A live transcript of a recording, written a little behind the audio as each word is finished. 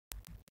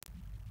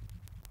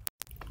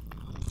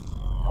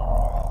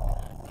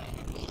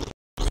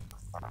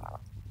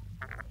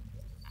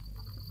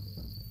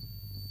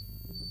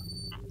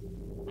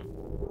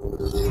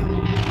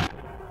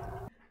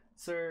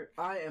Sir,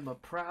 I am a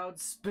proud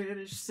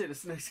Spanish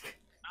citizen.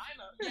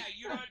 Yeah,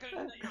 you're not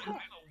gonna. You're like, I'm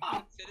a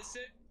white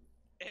citizen,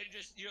 and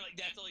just you're like,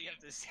 that's all you have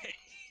to say.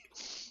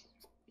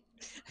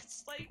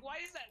 It's like, why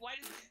is that? Why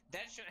does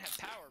that shouldn't have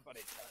power, but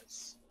it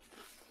does.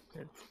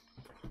 It's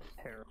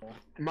terrible.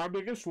 My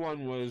biggest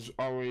one was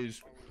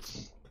always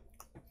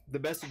the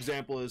best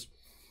example is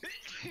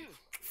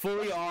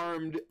fully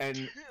armed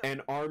and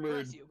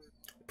armored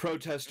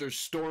protesters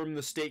storm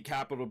the state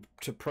capitol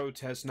to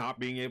protest not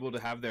being able to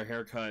have their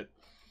hair cut.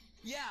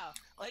 Yeah,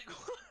 like.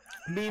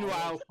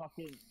 Meanwhile,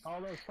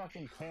 all those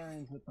fucking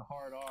Karens with the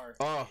hard R.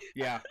 Oh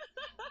yeah,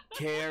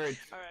 Karen.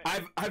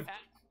 Right.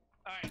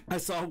 I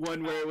saw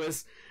one where it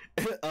was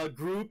a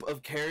group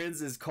of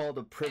Karens is called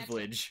a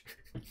privilege.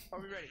 Are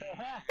we ready?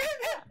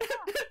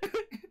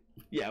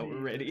 Yeah, we're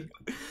ready.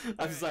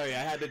 I'm sorry, I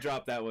had to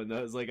drop that one.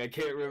 I was like, I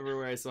can't remember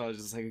where I saw it. It was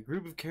just like a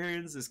group of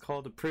Karens is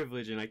called a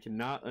privilege, and I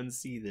cannot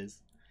unsee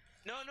this.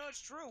 No,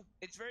 it's true.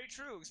 It's very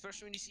true,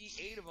 especially when you see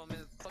 8 of them in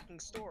a fucking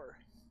store.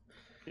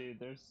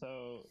 Dude, it's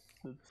so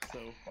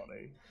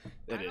funny.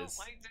 I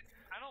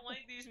don't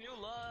like these new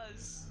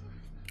laws.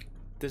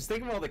 Just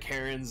think of all the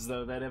Karens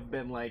though that have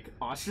been like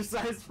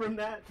ostracized from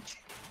that.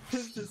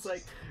 It's just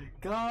like,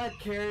 God,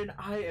 Karen,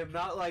 I am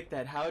not like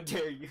that. How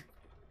dare you?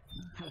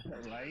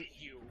 Right?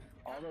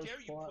 All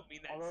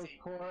those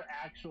poor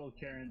actual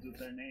Karens with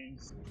their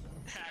names.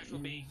 Actual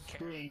being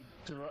Karen.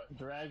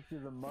 Dragged through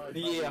the mud.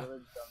 Yeah. By the other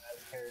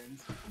dumbass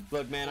Karens.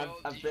 Look, man,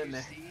 I've been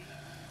there.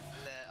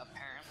 That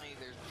apparently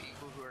there's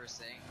people who are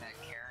saying that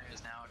Karen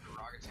is now a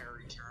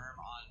derogatory term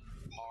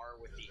on par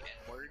with the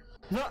N-word.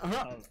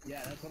 Oh,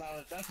 yeah,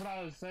 that's what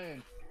I was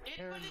saying. It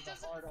doesn't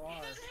have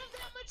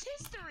that much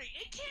history.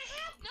 It can't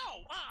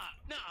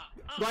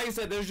have Like I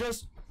said,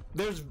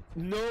 there's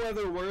no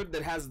other word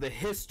that has the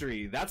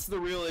history. That's the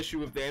real issue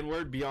with the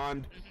N-word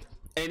beyond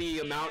any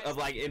amount of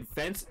like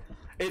offense.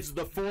 It's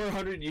the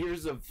 400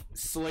 years of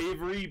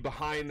slavery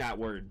behind that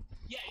word.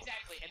 Yeah,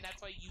 exactly, and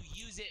that's why you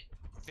use it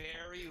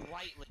very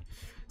lightly.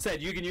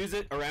 Said you can use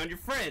it around your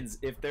friends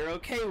if they're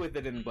okay with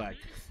it in black.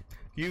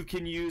 You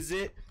can use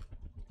it.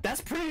 That's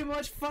pretty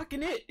much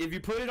fucking it. If you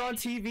put it on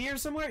TV or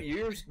somewhere,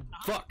 you're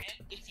fucked.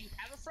 And if you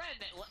have a friend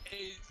that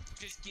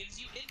just gives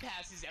you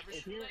in-passes every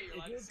single day, you're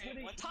allowed to say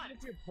it one time.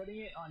 If you're putting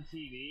it on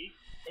TV,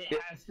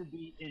 it has to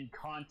be in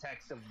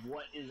context of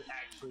what is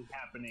actually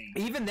happening.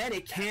 Even then,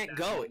 it can't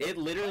go. It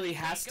literally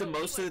has to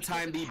most of the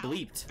time be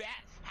bleeped.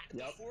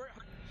 Yep. 400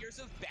 years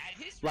of bad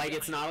history. Like,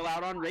 it's not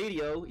allowed on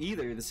radio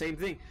either. The same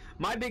thing.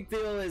 My big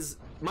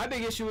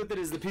issue with it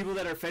is the people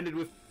that are offended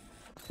with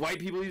white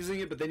people using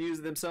it, but then use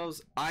it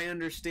themselves. I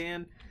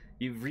understand.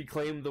 You've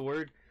reclaimed the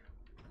word,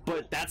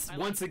 but that's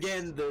once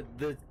again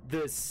the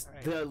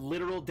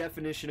literal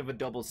definition of a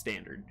double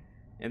standard,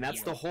 and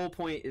that's the whole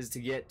point, is to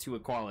get to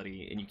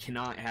equality, and you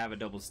cannot have a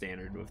double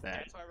standard with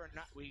that. That's why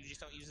we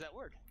just don't use that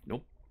word.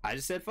 Nope. I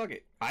just said fuck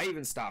it. I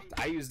even stopped.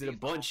 I used it a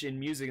bunch in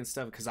music and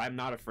stuff because I'm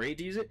not afraid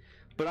to use it,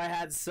 but I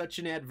had such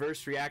an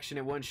adverse reaction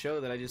at one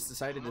show that I just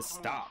decided to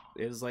stop.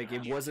 It was like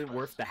it wasn't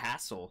worth the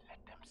hassle.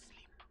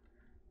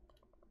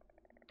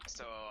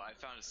 So I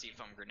found a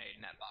C-foam grenade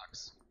in that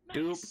box.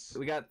 Nice.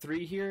 We got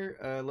 3 here.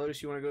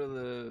 Lotus, you want to go to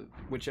the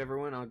whichever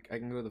one? I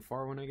can go to the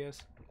far one, I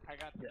guess. I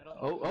got the middle.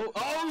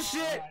 Oh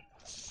shit!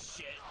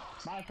 Shit.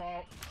 My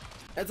fault.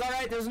 That's all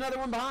right. There's another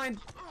one behind.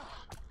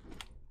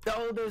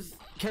 Oh, there's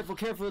careful.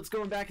 It's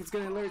going back. It's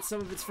gonna alert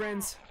some of its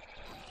friends.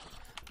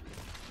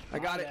 I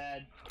got it.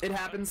 It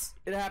happens.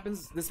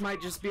 This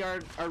might just be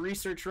our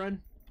research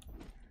run.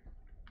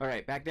 All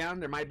right, back down.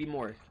 There might be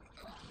more.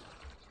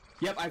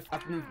 Yep,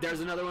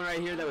 there's another one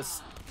right here that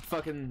was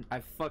fucking.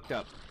 I fucked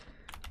up.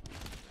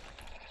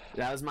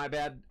 That was my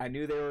bad. I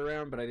knew they were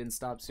around, but I didn't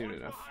stop soon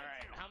enough. All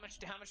right, how much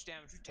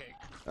damage you take?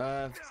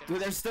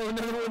 Dude, there's still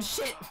another one.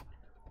 Shit.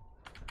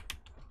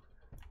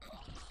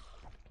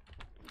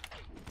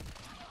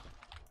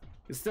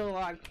 It's still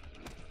alive.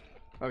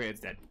 Okay,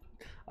 it's dead.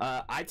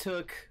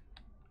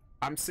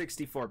 I'm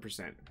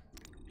 64%.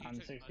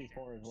 I'm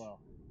 64 as well.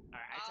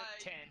 Alright, I took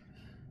 10.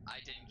 I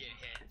didn't get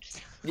hit.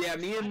 Yeah,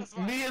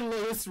 me and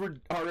Lewis were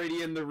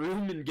already in the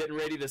room and getting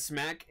ready to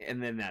smack,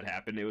 and then that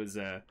happened. It was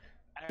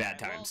bad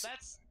times. Well,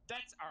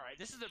 that's all right.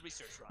 This is a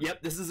research run.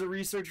 Yep, this is a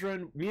research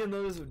run. Me and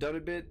Lewis have done a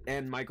bit,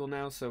 and Michael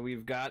now, so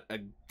we've got a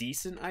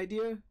decent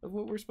idea of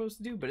what we're supposed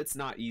to do, but it's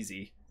not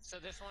easy. So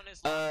this one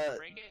is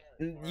break it?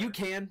 You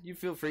you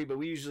feel free, but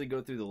we usually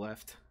go through the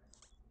left.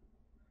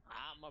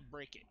 I'm gonna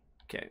break it.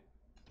 Okay.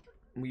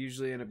 We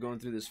usually end up going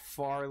through this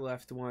far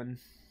left one.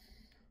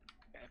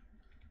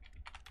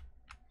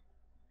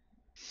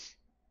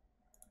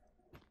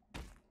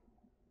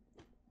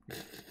 Okay.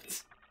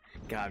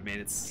 God, man,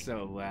 it's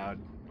so loud.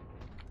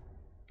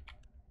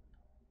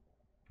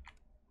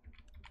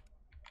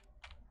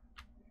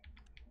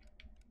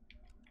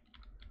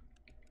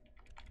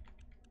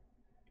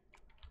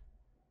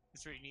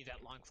 That's where you need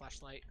that long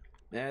flashlight.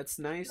 That's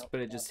nice, but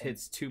it just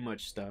hits too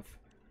much stuff.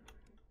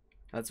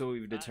 That's what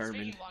we've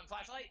determined. Speaking of long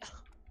flashlight.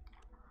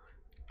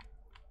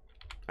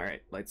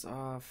 Alright, lights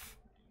off.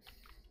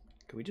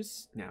 Can we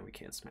just... Nah, we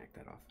can't smack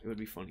that off. It would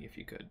be funny if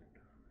you could.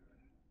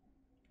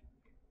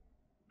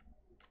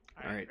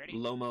 Alright, ready?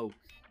 Lomo.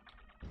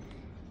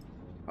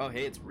 Oh,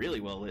 hey, it's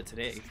really well lit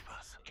today.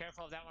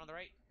 Careful of that one on the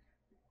right.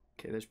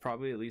 Okay, there's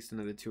probably at least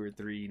another 2 or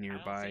 3 I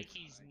nearby. don't think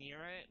he's near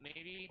it,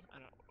 maybe. I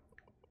don't.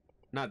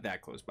 Not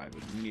that close by,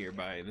 but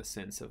nearby in the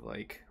sense of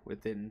like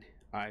within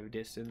eye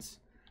distance.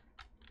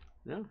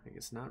 No, I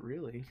guess not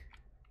really.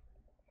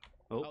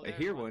 Oh, I there's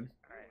hear one.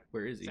 Alright.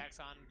 Where is he? Zach's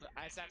on.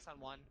 Zach's on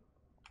one.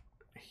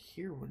 I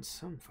hear one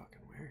some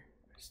fucking where.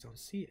 I just don't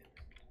see it.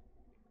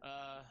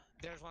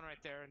 There's one right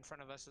there in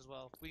front of us as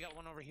well. We got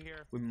one over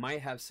here. We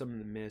might have some in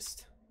the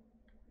mist.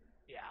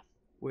 Yeah.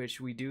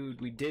 Which we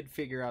did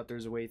figure out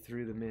there's a way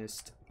through the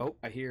mist. Oh,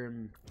 I hear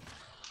him.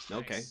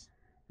 Okay. Nice.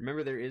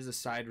 Remember there is a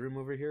side room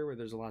over here where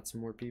there's lots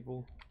more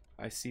people.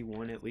 I see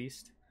one at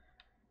least.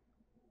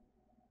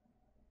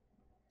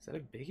 Is that a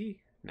biggie?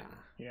 Nah.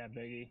 Yeah,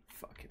 Biggie.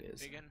 Fuck it is.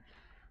 Biggin.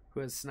 Who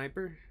has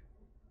sniper?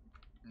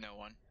 No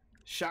one.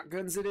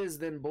 Shotguns it is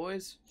then,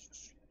 boys.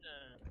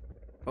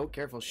 Oh,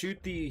 careful.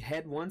 Shoot the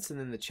head once and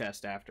then the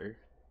chest after.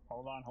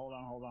 Hold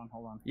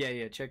on.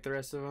 Yeah, check the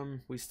rest of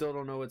them. We still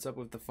don't know what's up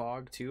with the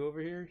fog, too, over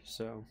here,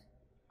 so...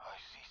 I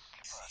see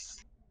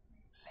sleepers.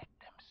 Let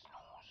them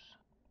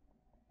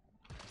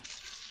snooze.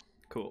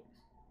 Cool.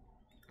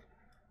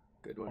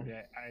 Good one.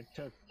 Okay, I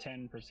took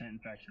 10%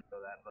 infection for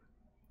that, but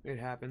It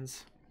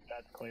happens.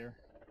 that's clear.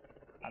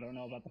 I don't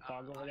know about the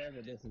fog over there,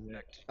 but this is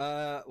it.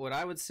 What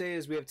I would say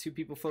is we have 2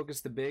 people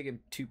focus the big and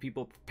 2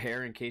 people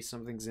prepare in case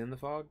something's in the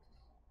fog.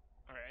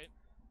 Alright.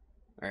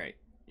 Alright.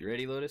 You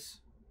ready, Lotus?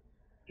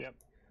 Yep.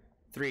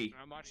 3,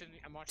 I'm watching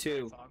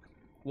 2. the fog.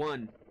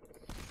 1.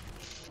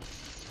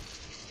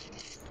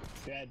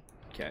 Dead.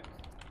 Okay.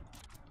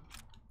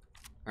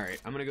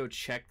 Alright, I'm gonna go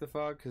check the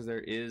fog because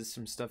there is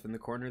some stuff in the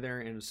corner there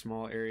and a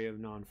small area of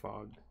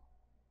non-fog.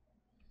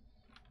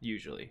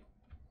 Usually.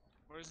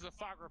 Where's the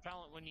fog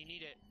repellent when you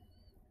need it?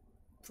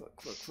 Fuck.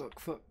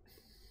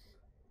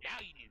 Now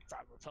you need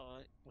fog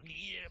repellent when you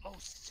need it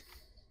most.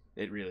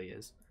 It really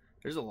is.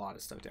 There's a lot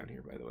of stuff down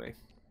here, by the way.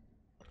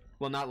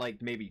 Well, not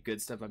like maybe good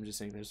stuff. I'm just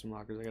saying there's some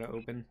lockers I gotta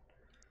open.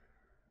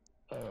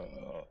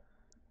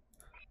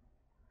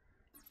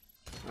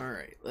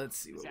 Alright, let's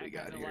see what Zach we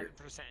got has here.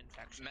 11%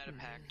 infection.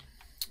 Metapack.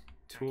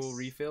 Tool Nice.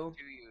 refill. Do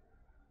you?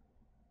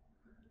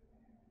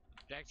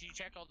 Zach, did you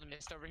check all the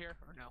mist over here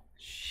or no?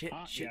 Shit.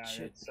 Yeah,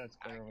 that's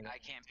I, clear over there. I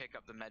can't pick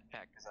up the med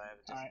pack because I have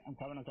a Alright,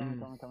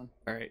 I'm coming.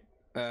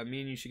 Alright.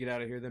 Me and you should get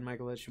out of here then,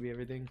 Michael. That should be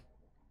everything.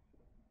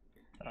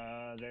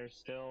 There's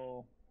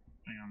still...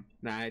 Hang on.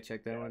 Nah, I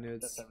checked that one.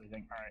 That's It's...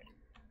 everything. Alright.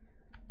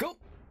 Go!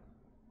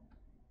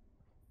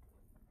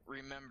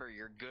 Remember,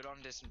 you're good on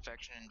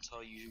disinfection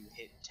until you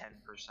hit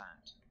 10%.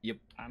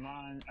 I'm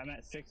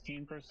at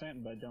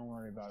 16%, but don't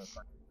worry about it.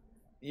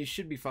 You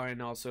should be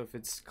fine also if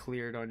it's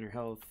cleared on your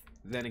health.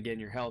 Then again,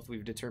 your health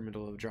we've determined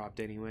will have dropped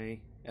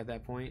anyway at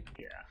that point.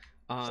 Yeah.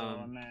 So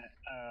I'm at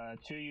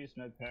 2-use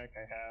med pack.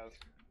 I have...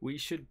 We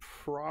should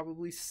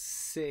probably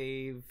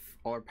save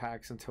all our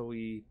packs until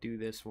we do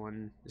this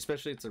one,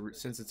 especially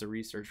since it's a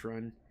research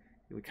run.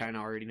 We kind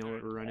of already know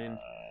what we're running.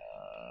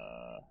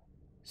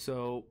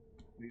 So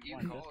You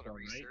want call this it a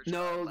one, right? research.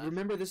 no,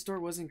 remember this door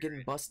wasn't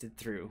getting busted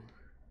through.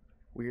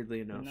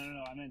 Weirdly enough. No,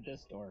 I meant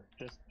this door.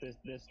 This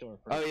door.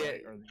 Oh, first, yeah.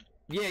 right? Or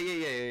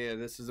Yeah.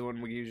 This is the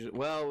one we usually.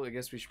 Well, I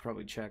guess we should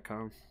probably check,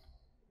 huh?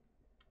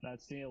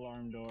 that's the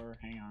alarm door.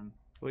 Hang on.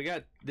 We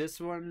got this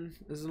one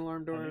as an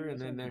alarm I door, think and this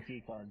then one's there. the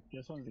key card.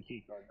 This one's the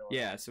key card door.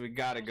 Yeah, so we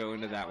gotta go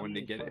into that one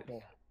to get it.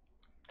 Purple.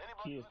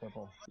 Key is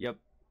purple. Yep.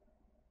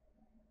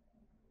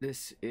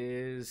 This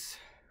is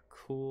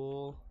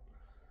cool.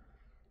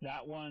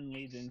 That one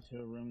leads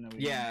into a room that we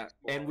Yeah,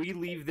 didn't and we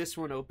leave this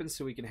one open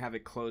so we can have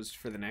it closed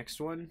for the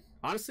next one.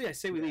 Honestly, I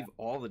say we leave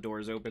all the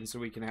doors open so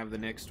we can have the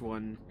next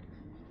one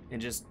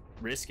and just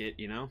risk it,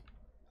 you know?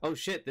 Oh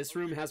shit, this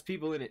room has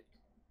people in it.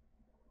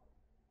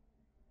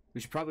 We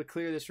should probably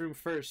clear this room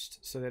first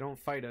so they don't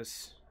fight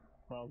us.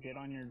 Well, get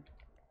on your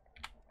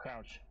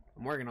crouch.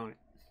 I'm working on it.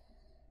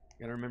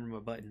 Gotta remember my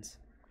buttons.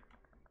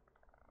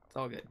 It's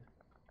all good.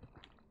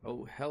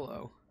 Oh,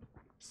 hello.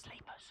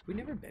 Sleepers. We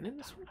never been in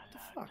this room? What the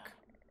fuck?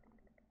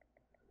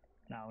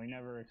 No, we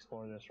never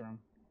explore this room.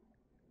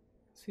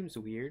 Seems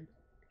weird.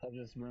 Because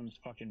this room's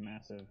fucking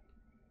massive.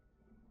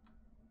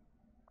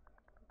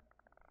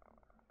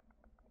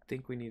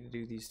 Think we need to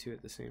do these two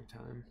at the same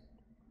time.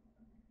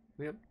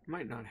 We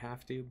might not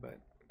have to, but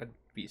I'd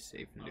be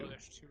safe and do Oh, it.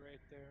 there's 2 right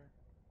there.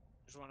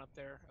 There's one up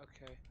there.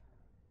 Okay.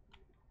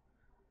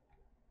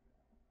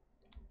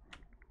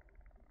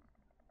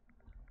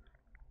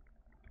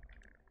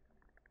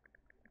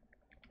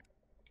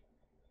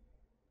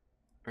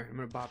 Alright, I'm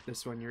gonna bop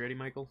this one. You ready,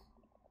 Michael?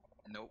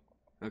 Nope.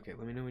 Okay,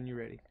 let me know when you're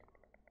ready.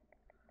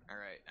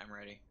 Alright, I'm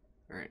ready.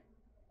 Alright.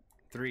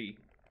 3,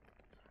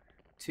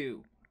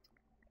 2,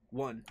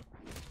 1.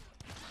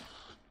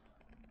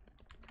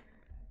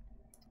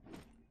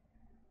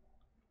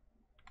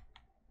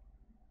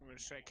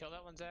 Should I kill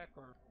that one, Zach?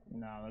 Or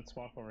No, let's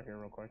walk over here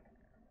real quick.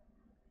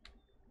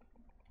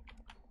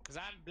 because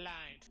I'm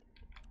blind.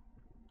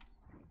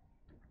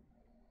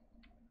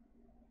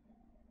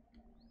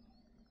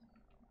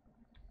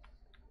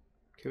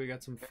 Okay, we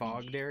got some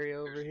fogged area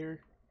over here.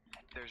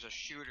 There's a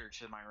shooter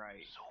to my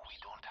right. So we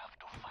don't have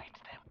to fight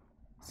them.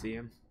 See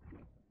him?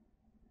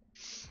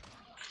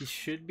 He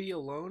should be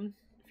alone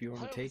if you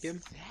want to take him.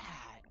 What was that?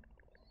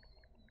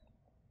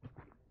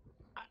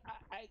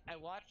 I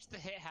watched the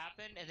hit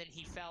happen, and then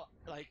he fell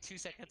like 2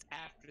 seconds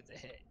after the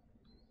hit.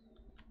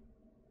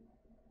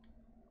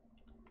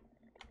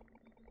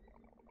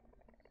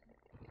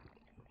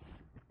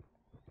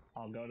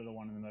 I'll go to the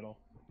one in the middle.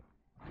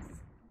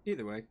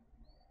 Either way.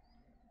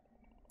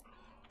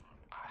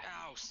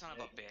 Ow, son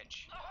of a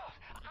bitch.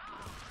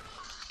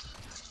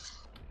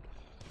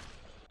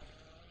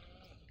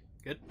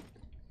 Good.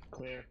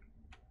 Clear.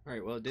 All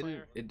right. Well,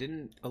 it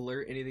didn't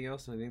alert anything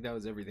else, and I think that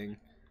was everything.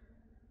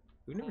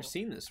 We've never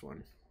seen this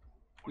one.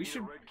 We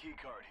should. A red key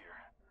card here.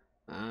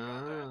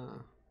 Ah.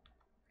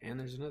 And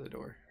there's another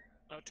door.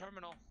 No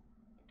terminal.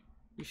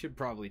 We should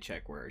probably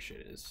check where our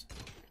shit is.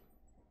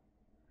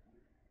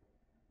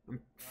 I'm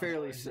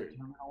fairly certain.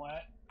 Terminal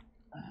at?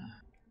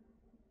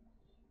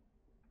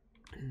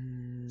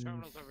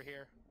 Terminal's over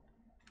here.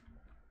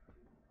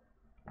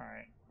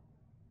 Alright.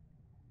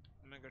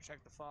 I'm gonna go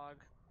check the fog.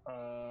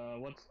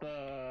 What's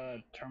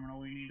the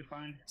terminal we need to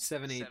find?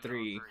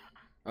 783.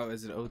 Oh,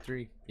 is it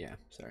 03? Yeah,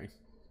 sorry.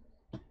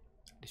 I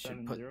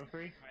should put.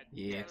 703?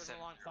 Yeah. There's a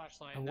long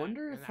flashlight I in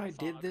wonder that- if in I that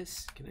did fog.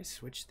 this. Can I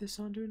switch this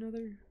onto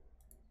another?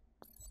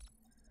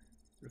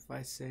 What if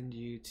I send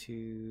you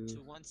to? To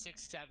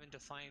 167 to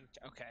find.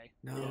 Okay.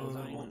 No, Yeah, it's that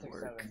only won't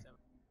work. 167.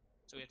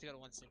 So we have to go to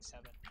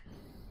 167.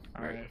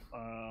 Alright,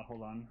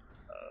 hold on.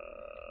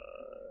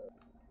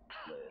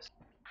 This.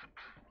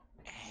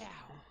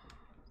 Ow.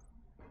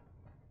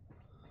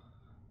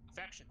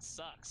 Infection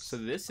sucks. So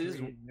this is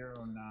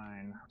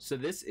 309.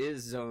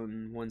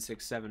 zone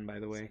 167, by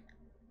the way. Okay.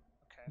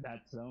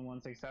 That's zone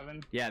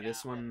 167? Yeah,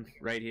 this one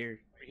right here.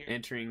 Right here.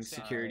 Entering So-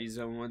 security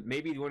zone 1.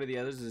 Maybe one of the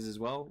others is as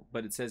well,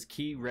 but it says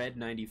key red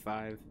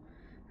 95.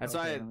 That's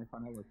okay, why. let me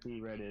find out what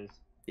key red is.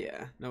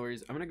 Yeah, no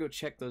worries. I'm gonna go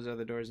check those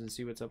other doors and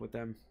see what's up with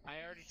them.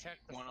 I already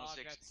checked the fog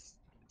 106. that's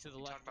to the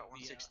You left. talking about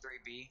of the,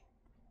 163B?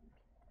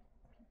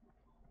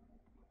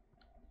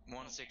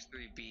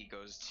 163B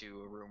goes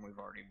to a room we've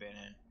already been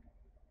in.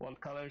 What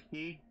color's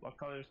key? What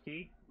color's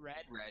key?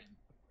 red. Red.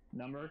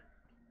 Number?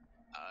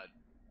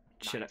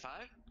 Should I?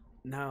 95?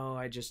 No,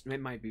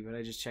 it might be, but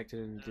I just checked it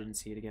and didn't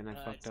see it again. I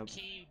fucked It's up.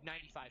 key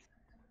 95.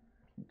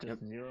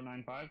 Just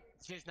 095?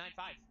 It's just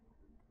 95.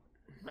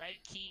 Red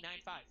key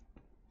 95.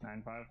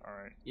 95?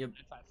 Alright. Yep,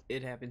 95.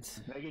 it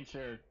happens. Making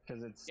sure,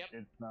 because it's, Yep.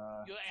 it's,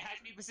 It has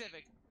to be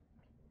Pacific.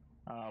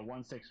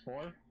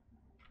 164?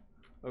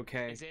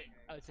 Okay, Is it?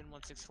 Oh, it's in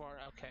 164.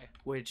 Okay.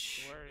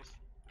 which Where is?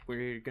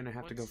 we're gonna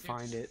have to go 16.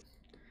 find it.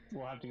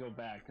 We'll have to go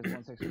back, because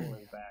 164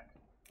 is back.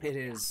 It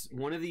is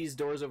one of these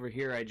doors over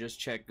here. I just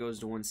checked goes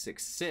to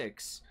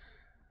 166,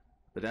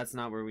 but that's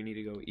not where we need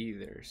to go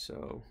either.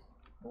 So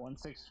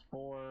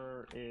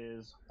 164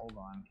 is, hold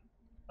on,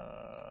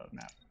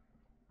 map.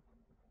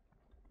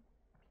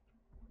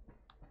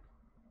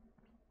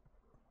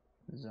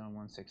 Zone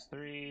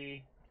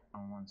 163,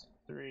 on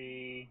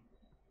 163,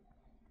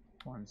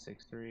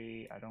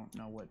 163, I don't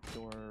know what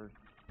door.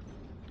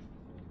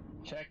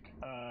 Check,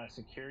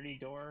 security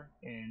door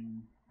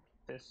in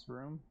this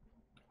room.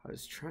 I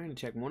was trying to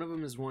check. One of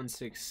them is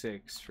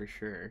 166 for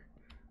sure.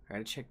 I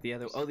gotta check the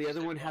other. Oh, the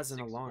other one has an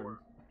alarm.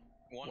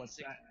 What's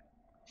that?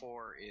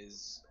 164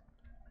 is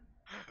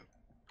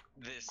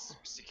this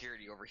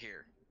security over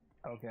here.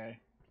 Okay.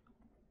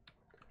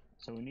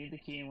 So we need the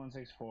key in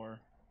 164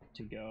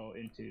 to go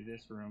into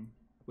this room.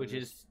 Which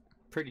is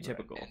pretty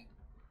typical.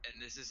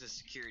 And this is a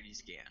security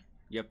scan.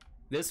 Yep.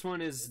 This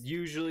one is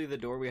usually the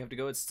door we have to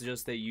go. It's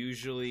just that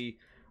usually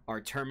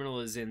our terminal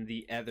is in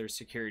the other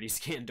security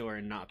scan door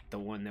and not the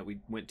one that we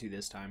went to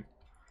this time.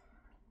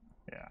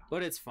 Yeah.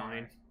 But it's fine.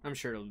 Alright. I'm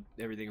sure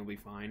everything will be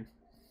fine.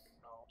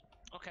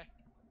 Okay.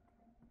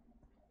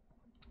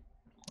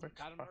 Which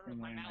Gotta murder fucking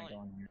with my way am I mallet.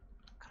 going here?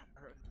 Gotta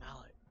murder with the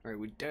mallet. Alright,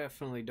 we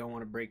definitely don't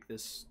want to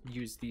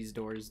use these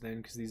doors then,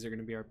 because these are going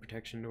to be our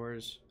protection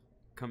doors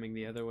coming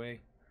the other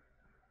way.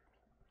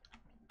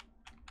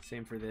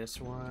 Same for this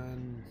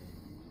one.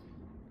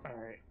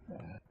 Alright.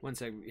 One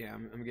sec, yeah,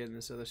 I'm getting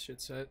this other shit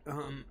set.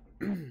 Alright,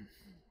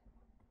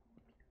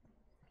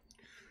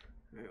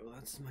 well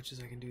that's as much as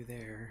I can do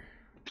there.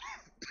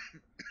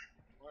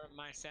 Where am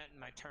I setting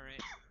my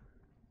turret?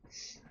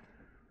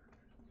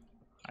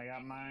 I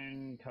got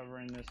mine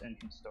covering this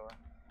entrance door.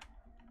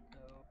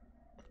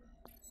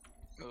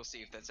 We'll see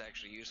if that's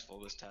actually useful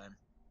this time.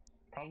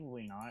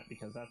 Probably not,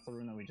 because that's the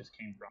room that we just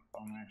came from. So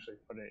I'm gonna actually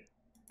put it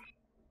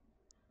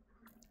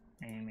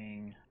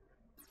aiming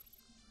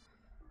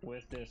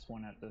with this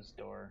one at this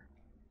door,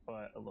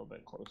 but a little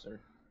bit closer.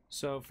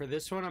 So for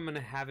this one, I'm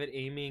gonna have it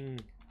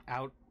aiming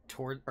out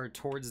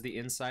towards the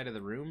inside of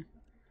the room,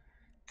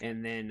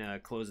 and then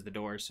close the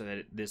door so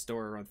that this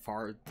door on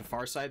the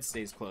far side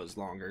stays closed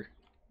longer.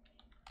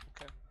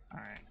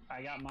 Alright,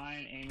 I got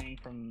mine aiming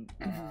from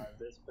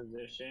this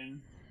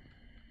position,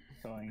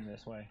 going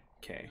this way.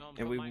 Okay, You want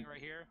and put we mine right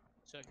here,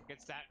 so it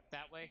gets that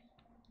way?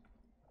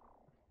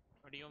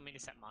 Or do you want me to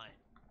set mine?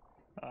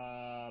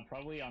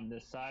 Probably on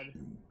this side,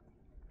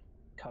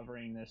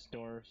 covering this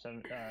door,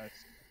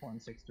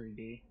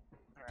 163D.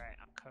 Alright,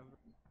 I'm covered.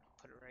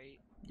 Put it right.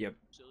 Yep.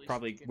 So at least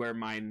Probably we can- where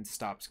mine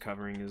stops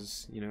covering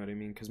is, you know what I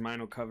mean? Because mine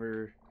will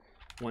cover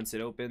once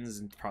it opens,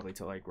 and probably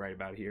to like right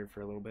about here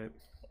for a little bit.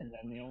 And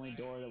then the only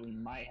door that we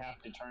might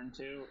have to turn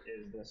to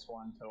is this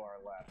one to our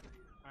left.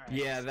 Alright,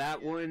 Yeah, so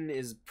that one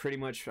is pretty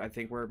much, I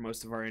think, where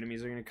most of our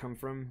enemies are going to come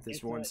from. This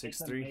It's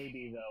 163. a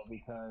maybe though,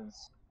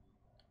 because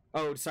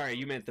Oh, sorry,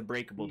 you meant the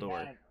breakable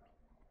door.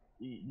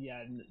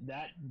 Yeah,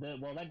 that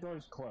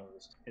door's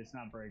closed. It's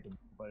not breakable,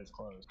 but it's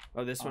closed.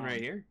 Oh, this one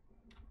right here?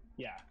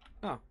 Yeah.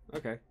 Oh,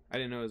 okay. I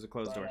didn't know it was a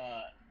closed door.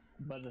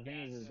 But the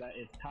thing is that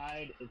it's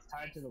tied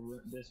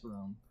to this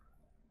room,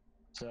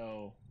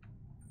 so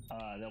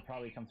they'll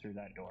probably come through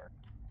that door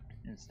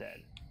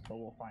instead. But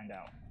we'll find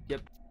out.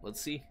 Yep,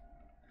 let's see.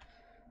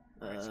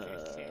 Alright, so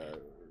there's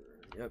two.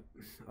 Yep.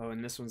 Oh,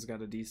 and this one's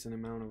got a decent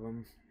amount of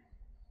them.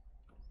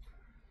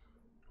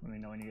 Let me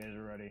know when you guys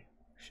are ready.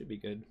 Should be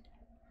good.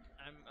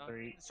 I'm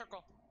Three. in the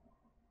circle.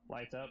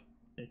 Lights up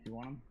if you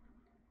want them.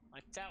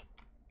 Lights out.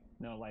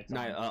 No lights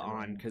Not on.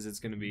 on, because it's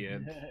going to be a...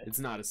 It's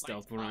not a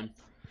stealth Lights run. Up.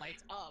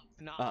 Lights up,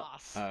 not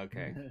off.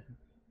 Okay.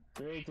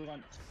 3, 2, 1.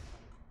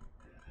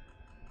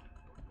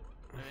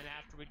 And then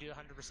after we do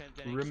 100%,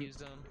 then accuse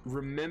them.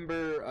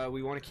 Remember,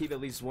 we want to keep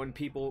at least one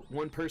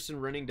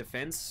person running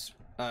defense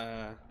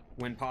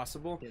when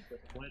possible. Hit the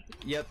split.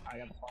 Yep. I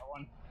got the far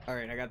one. All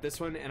right, I got this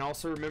one. And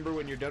also remember,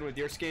 when you're done with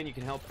your scan, you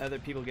can help other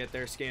people get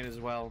their scan as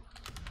well.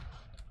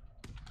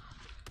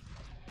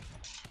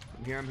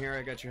 I'm here.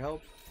 I got your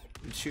help.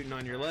 I'm shooting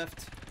on your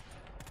left.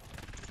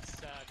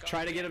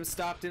 Try to get him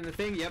stopped in the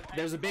thing. Yep,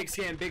 there's a big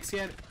scan.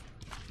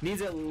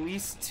 Needs at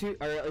least 2,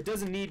 or it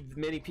doesn't need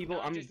many people.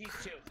 No, just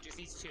needs 2. Just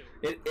needs 2.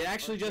 It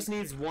actually just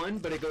needs 1,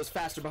 but it goes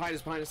faster behind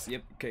us.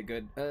 Yep. Okay,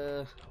 good.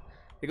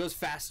 It goes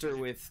faster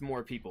with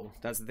more people.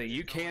 That's the thing.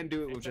 You can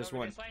do it with just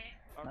 1.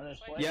 Another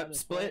split. Yep, another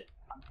split.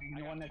 I'm taking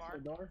the one next to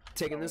the door.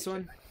 Taking this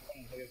one.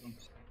 Take this one.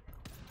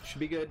 Should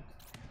be good.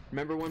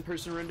 Remember, 1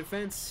 person run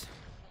defense.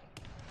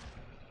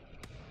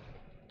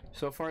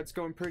 So far, it's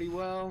going pretty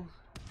well.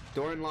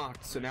 Door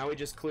unlocked, so now we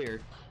just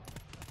clear.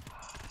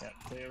 Yep,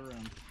 clear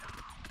room.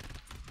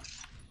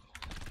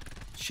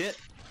 Shit.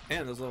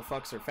 Man, those little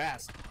fucks are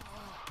fast.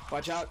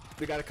 Watch out.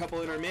 We got a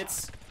couple in our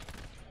midst.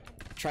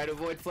 Try to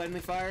avoid friendly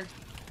fire.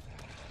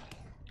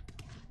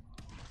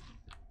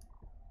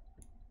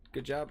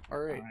 Good job.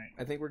 Alright. Alright.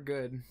 I think we're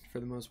good for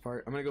the most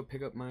part. I'm gonna go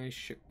pick up my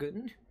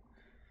shotgun.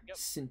 Yep.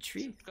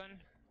 Sentry. Gun.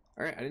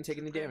 Alright, I didn't take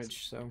any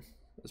damage, so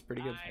that's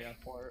pretty good. I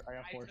got four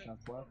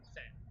shots left.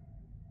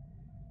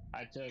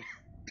 I took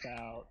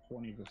about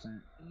 20%.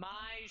 My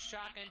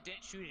shotgun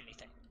didn't shoot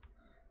anything.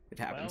 It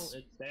happens.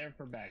 Well, it's there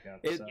for backup.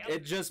 It so.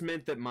 it just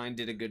meant that mine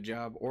did a good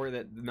job, or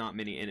that not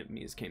many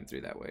enemies came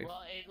through that way.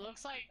 Well, it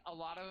looks like a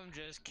lot of them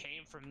just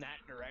came from that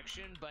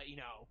direction, but you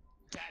know,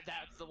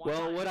 that's the one.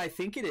 Well, time. what I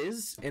think it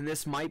is, and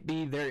this might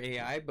be their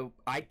AI, but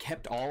I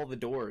kept all the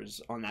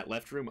doors on that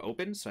left room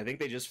open, so I think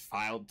they just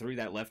filed through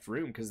that left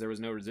room because there was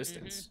no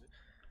resistance.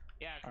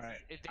 Yeah. All right,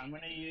 I'm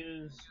gonna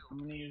use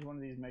one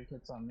of these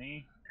medkits on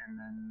me, and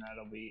then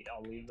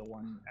I'll leave the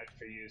one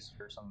extra use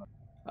for some.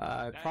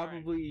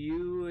 Probably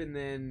you, and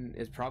then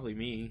it's probably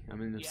me. I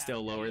mean, it's Yeah,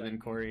 still lower than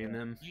Corey and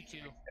them. You too.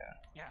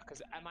 Yeah,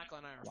 because Michael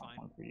and I are fine.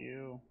 One for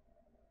you.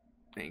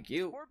 Thank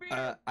you. More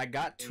beer. I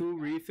got tool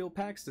refill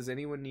packs. Does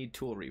anyone need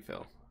tool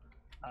refill?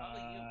 Probably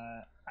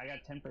you. I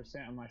got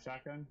 10% on my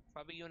shotgun.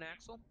 Probably you and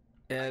Axel.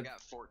 I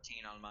got 14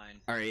 on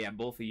mine. Alright, yeah,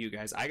 both of you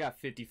guys. I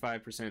got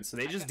 55%, so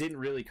they just didn't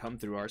really come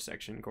through our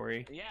section,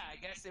 Corey. Yeah, I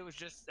guess it was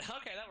just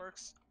okay. That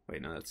works.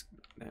 Wait, no, that's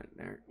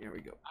there. Here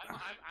we go.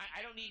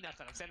 I don't need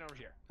nothing. I'm sitting over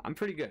here. I'm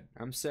pretty good.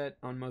 I'm set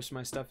on most of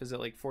my stuff. Is at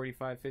like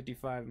 45,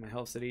 55. My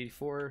health's at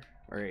 84.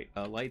 Alright,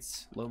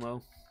 lights,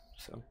 low-mo.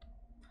 So.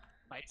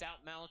 Lights out,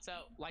 lights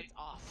out, lights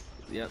off.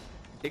 Yep.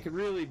 It could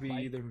really be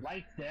either.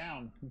 Lights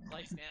down.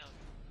 Lights down.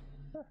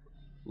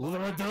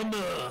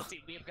 Let's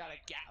See, we got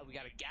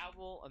a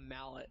gavel, a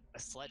mallet, a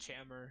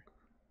sledgehammer,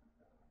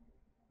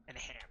 and a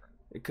hammer.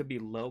 It could be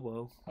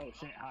Lobo. Oh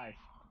shit! Hi.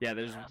 Yeah,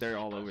 they're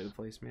all over the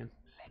place, man.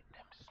 Let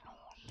them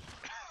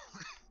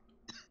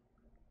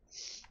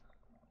snooze.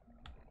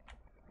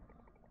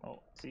 Oh,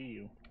 see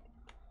you.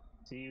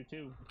 See you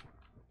too.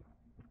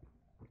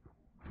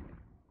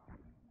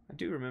 I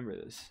do remember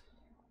this.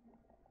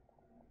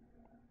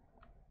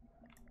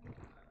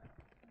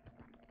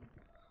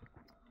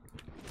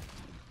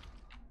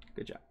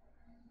 Good job.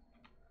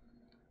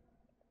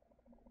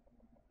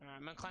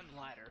 I'm gonna climb the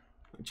ladder.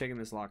 I'm checking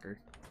this locker.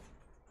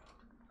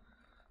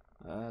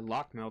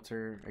 Lock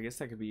melter. I guess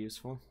that could be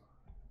useful.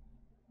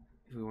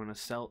 If we want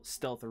to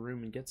stealth a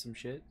room and get some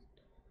shit.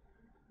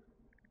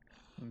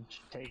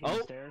 Taking Oh!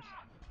 the stairs.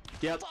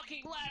 Yep.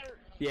 Fucking ladder!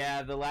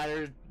 Yeah, the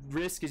ladder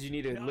risk is you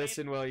need to No,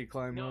 listen while you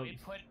climb No, up.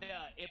 it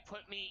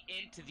put me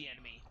into the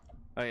enemy.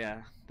 Oh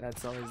yeah,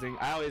 that's always the thing.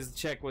 I always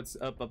check what's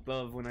up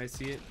above when I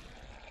see it.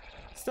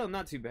 Still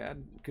not too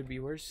bad. Could be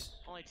worse.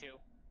 Only 2.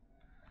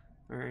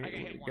 I Alright, got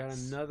hit we got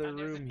once. another There's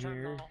a room here.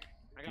 terminal.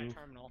 I got a Ooh.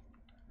 terminal.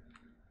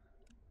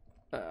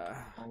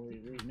 Well,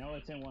 we know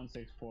it's in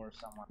 164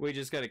 somewhere. We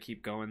just gotta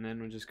keep going then.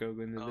 We'll just go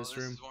into Oh, this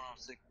room.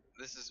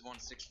 This is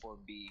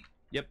 164B.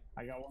 Yep.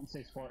 I got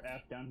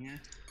 164F down here.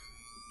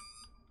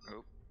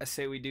 Oh. I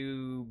say we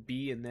do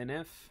B and then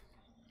F.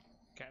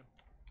 Okay.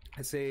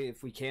 I say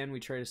if we can, we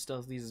try to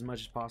stealth these as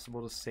much as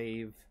possible to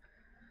save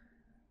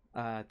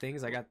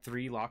things. I got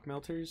 3 lock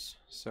melters,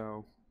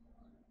 so...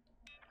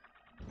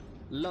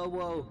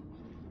 Low,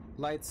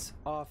 lights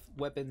off,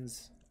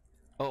 weapons.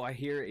 Oh, I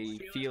hear a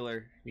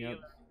feeler. Yep.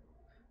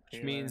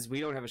 Which means we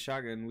don't have a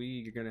shotgun.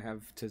 We are gonna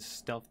have to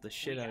stealth the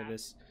shit out of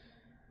this.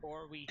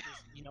 Or we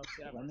just, you know,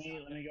 set up Let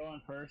me go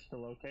on first to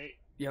locate.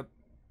 Yep.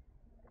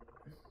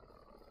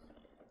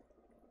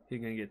 You're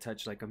gonna get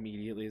touched like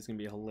immediately. It's gonna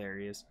be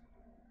hilarious.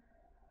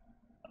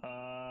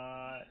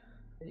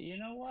 You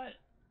know what?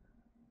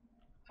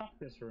 Fuck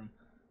this room.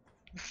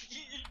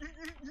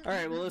 All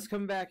right, well let's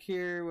come back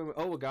here.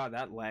 Oh god,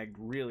 that lagged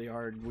really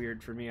hard.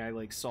 Weird for me. I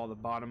like saw the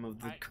bottom of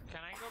the Can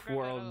I go grab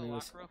world out of the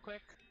news. lock real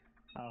quick?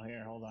 Oh,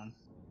 here, hold on.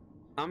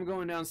 I'm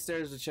going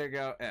downstairs to check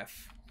out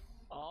F.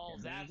 Oh,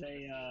 that.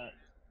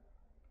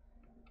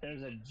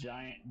 There's a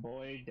giant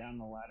boy down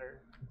the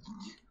ladder.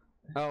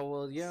 Oh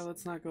well, yeah.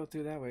 Let's not go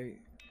through that way.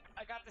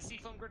 I got the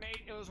C-foam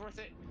grenade. It was worth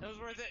it. It was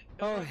worth it.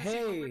 Oh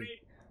hey,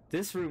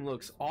 this room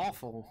looks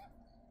awful.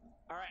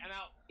 All right, I'm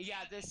out. Yeah,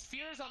 this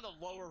fear's on the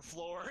lower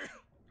floor.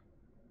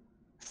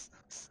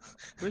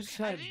 Wish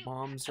I had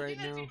bombs right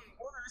now. Even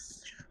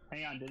worse.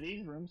 Hang on, do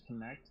these rooms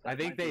connect? I That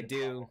think might be they the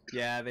do. problem.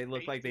 Yeah, they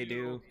look like they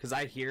do. Cause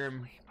I hear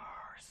them.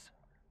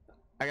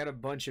 I got a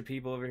bunch of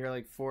people over here,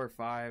 like 4 or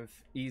 5,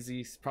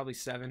 easy, probably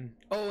 7.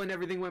 Oh, and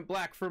everything went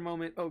black for a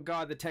moment. Oh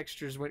god, the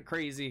textures went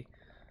crazy.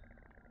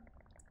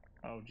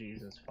 Oh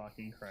Jesus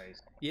fucking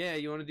Christ! Yeah,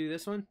 you want to do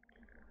this one?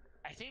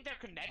 I think they're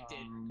connected.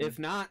 If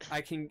not,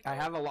 I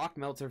have a lock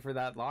melter for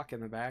that lock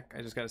in the back.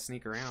 I just gotta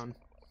sneak around.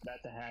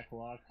 That's a hack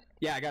lock.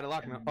 Yeah, I got a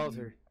lock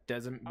melter.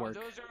 Doesn't work.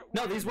 Those are,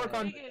 No, these work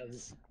on.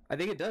 Higgins. I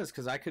think it does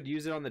because I could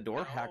use it on the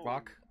door hack No.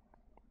 lock.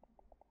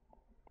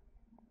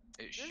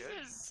 It This should.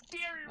 is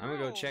scary. I'm gonna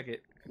go room. check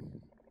it,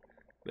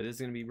 but it's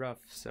gonna be rough.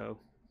 So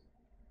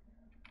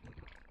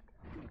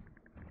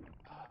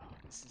Oh,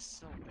 this is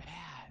so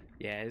bad.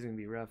 yeah, it's gonna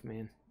be rough,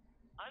 man.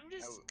 I'm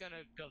just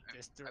gonna go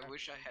this direction. I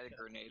wish I had a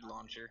grenade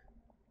launcher.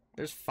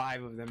 There's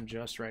 5 of them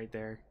just right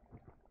there.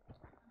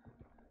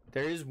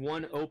 There is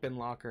one open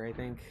locker, I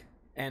think,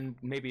 and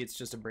maybe it's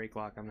just a break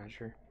lock. I'm not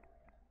sure.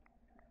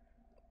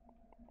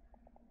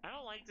 I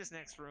don't like this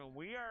next room.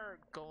 We are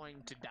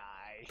going to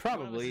die.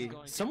 Probably.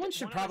 Someone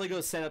should probably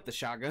go set up the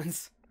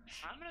shotguns.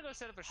 I'm gonna go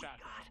set up a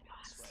shotgun.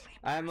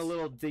 I'm a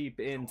little deep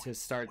in to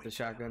start the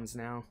shotguns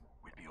now.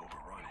 We'd be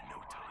overrun in no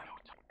time.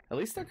 At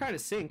least they're kind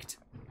of synced.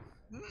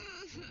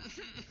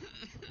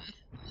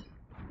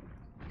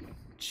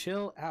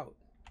 Chill out.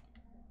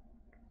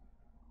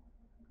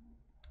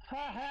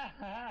 There's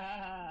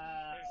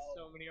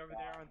so many over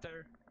there, aren't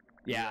there?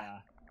 Yeah.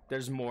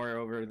 There's more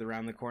over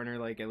around the corner,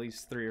 like at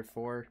least 3 or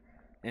 4.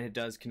 And it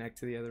does connect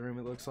to the other room,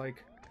 it looks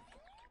like.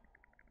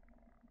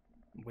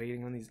 I'm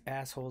waiting on these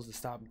assholes to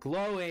stop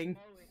glowing.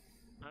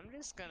 I'm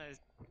just gonna.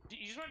 You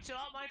just want to chill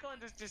out, Michael,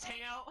 and just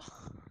hang out?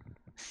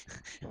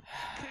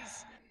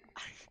 Because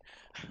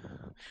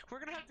we're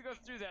gonna have to go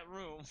through that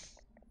room.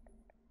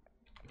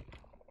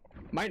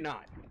 Might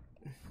not.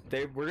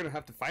 We're gonna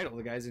have to fight all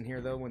the guys in here,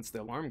 though, once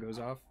the alarm goes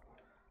off.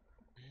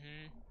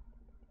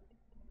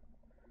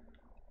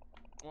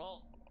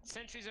 Well,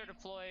 sentries are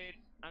deployed.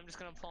 I'm just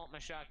gonna pull out my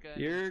shotgun.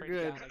 You're trade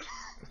good. down.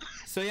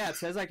 So yeah, it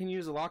says I can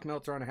use a lock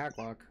melter on a hack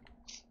lock.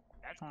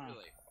 That's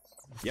Really?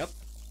 Yep.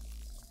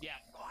 Yeah.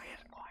 Quiet.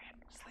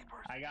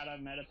 Sleepers. I got a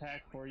meta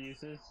pack for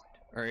uses.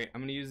 Alright,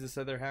 I'm gonna use this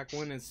other hack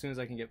one as soon as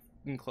I can get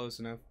close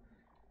enough.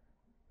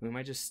 We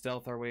might just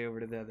stealth our way over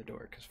to the other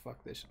door, because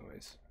fuck this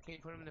noise. Can you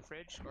put them in the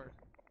fridge, or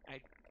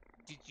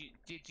did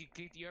you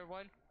get your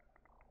one?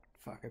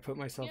 Fuck, I put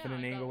myself Yeah, in an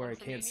I got angle where one I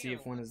for me can't see here.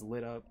 if one is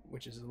lit up,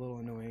 which is a little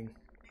annoying.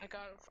 I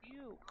got it for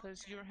you,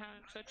 cause you're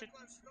having such a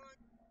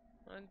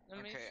amazing.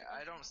 Okay,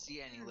 I don't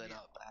see any lit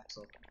up,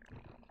 Axel.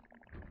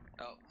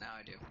 Oh, now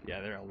I do. Yeah,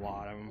 there are a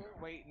lot of them.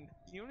 We're waiting.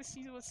 You want to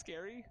see what's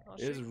scary? I'll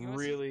It is show you. You wanna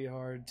see- really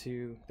hard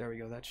to... There we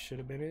go, that should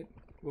have been it.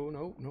 Oh,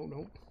 no.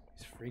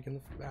 He's freaking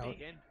the f out.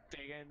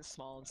 Big and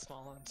small and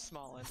small and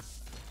small and.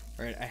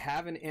 Alright, I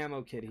have an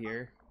ammo kit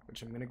here,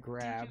 which I'm gonna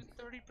grab.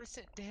 They do 30%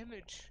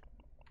 damage.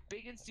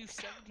 Big uns do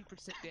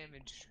 70%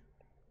 damage.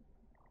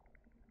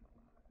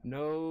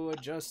 No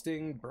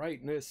adjusting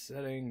brightness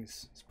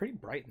settings. It's pretty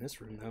bright in this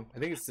room, though. I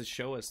think it's to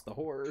show us the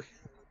horror.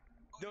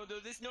 No,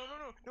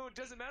 it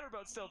doesn't matter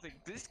about stealthing.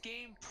 This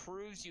game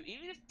proves you,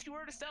 even if you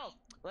were to stealth,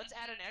 let's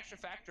add an extra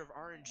factor of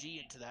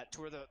RNG into that,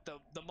 to where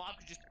the mob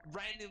could just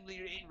randomly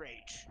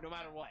enrage, no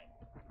matter what.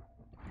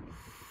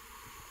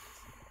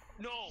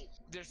 No,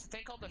 there's a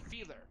thing called the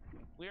feeler.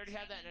 We already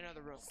had that in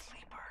another room.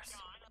 Sleepers.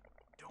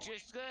 Don't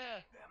Just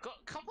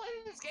come play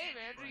this game,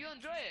 Andrew. You'll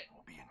enjoy it.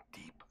 we'll be in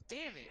deep.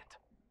 Damn it.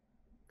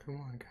 Come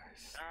on,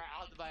 guys. All right,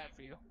 I'll buy it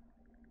for you.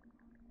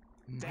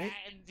 Might- That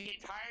and the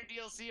entire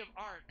DLC of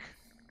Ark.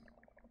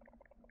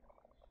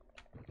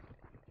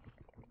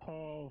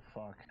 Oh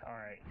fuck! All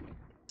right.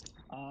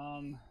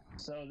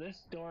 So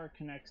this door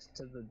connects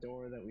to the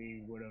door that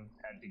we would have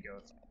had to go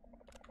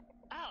through.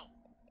 Oh.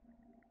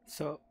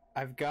 So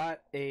I've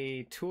got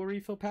a tool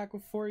refill pack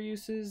with 4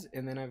 uses,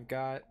 and then I've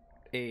got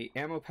a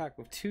ammo pack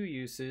with 2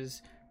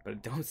 uses, but I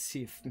don't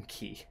see a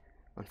key,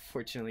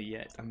 unfortunately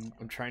yet.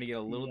 I'm trying to get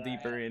a little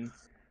deeper in.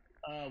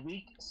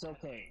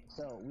 Okay.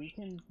 So we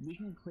can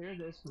clear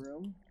this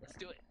room. Let's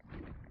do it.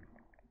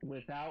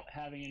 Without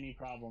having any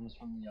problems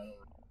from the other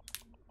room.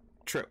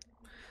 True.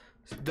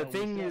 The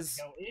thing we is,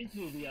 go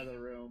into the other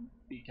room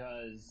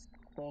because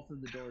both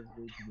of the doors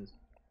lead to this.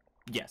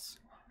 yes.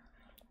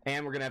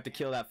 And we're gonna have to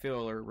kill that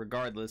filler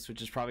regardless,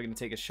 which is probably gonna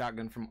take a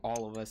shotgun from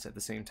all of us at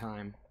the same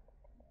time.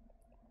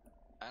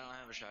 I don't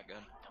have a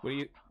shotgun. What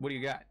do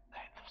you got?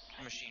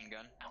 A machine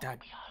gun. God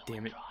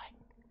damn it.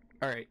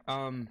 Alright,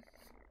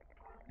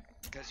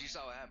 Because you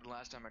saw what happened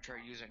last time I tried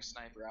using a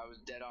sniper. I was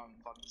dead on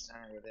fucking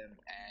center with him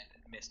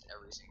and missed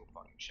every single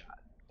fucking shot.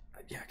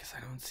 yeah, because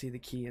I don't see the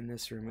key in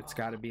this room. It's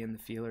gotta be in the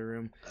feeler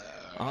room.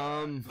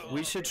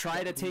 We should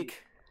try to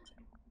take...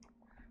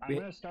 I'm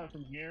gonna start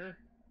from here.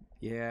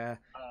 Yeah.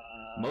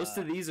 Most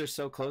of these are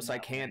so close I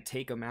can't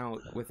take them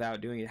out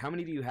without doing it. How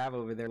many do you have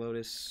over there,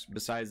 Lotus,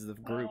 besides the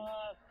group?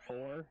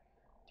 4. Do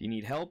you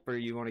need help, or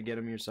you want to get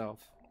them yourself?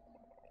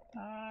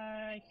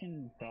 I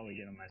can probably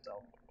get them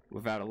myself.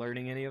 Without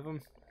alerting any of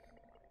them?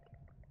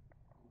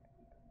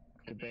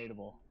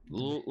 Debatable.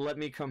 Let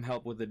me come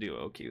help with the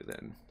duo queue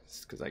then,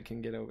 because I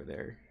can get over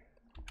there.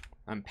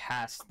 I'm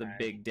past the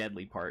big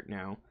deadly part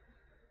now.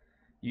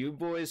 You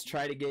boys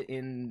try to get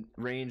in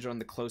range on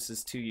the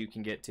closest 2 you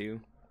can get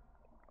to.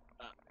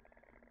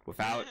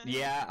 Without...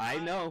 Yeah, I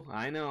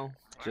know.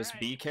 Just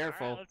be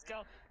careful. All right, let's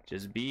go.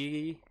 Just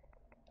be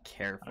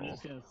careful.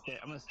 I'm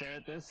gonna stare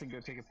at this and go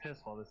take a piss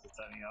while this is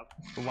setting up.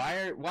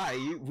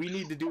 Why? We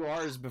need to do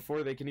ours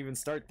before they can even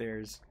start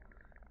theirs.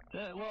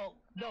 Well,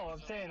 no,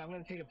 I'm saying I'm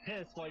gonna take a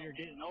piss while you're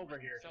getting over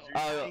here.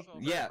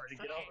 Yeah.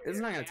 It's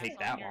not gonna take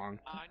that long.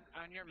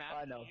 On your map.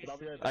 I know, but I'll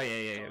be right Oh back.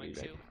 yeah. Be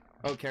back.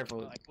 Oh, careful.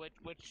 Like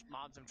which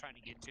mobs I'm trying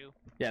to get to.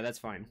 Yeah, that's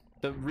fine.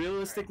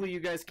 Realistically, you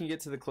guys can get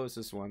to the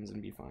closest ones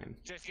and be fine.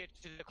 Just get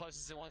to the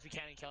closest ones we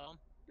can and kill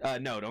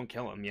them. No, don't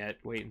kill them yet.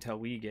 Wait until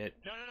we get...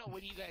 No.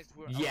 What do you guys...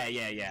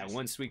 Yeah.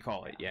 Once we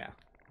call it, yeah.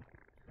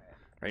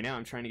 Right now,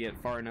 I'm trying to get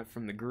far enough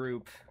from the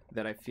group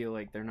that I feel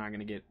like they're not going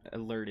to get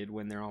alerted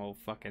when they're all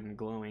fucking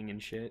glowing and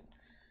shit.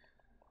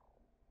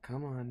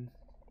 Come on,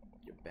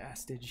 you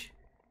bastage.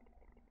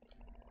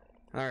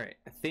 Alright,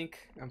 I think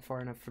I'm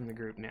far enough from the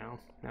group now.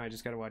 Now I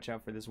just gotta watch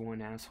out for this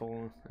one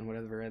asshole and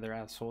whatever other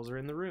assholes are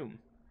in the room.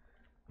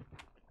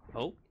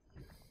 Oh.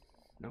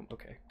 Nope,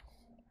 okay.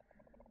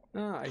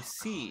 Ah, I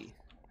see.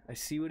 I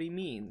see what he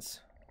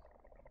means.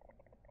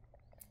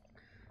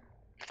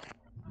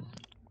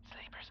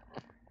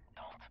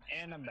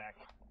 And I'm back.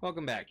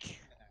 Welcome back.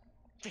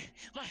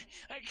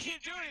 I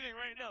can't do anything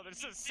right now. They're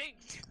so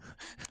synced.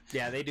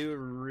 Yeah, they do a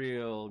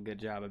real good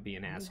job of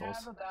being assholes.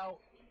 You have about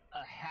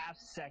a half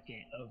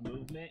second of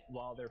movement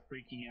while they're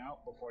freaking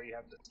out before you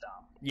have to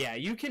stop. Yeah,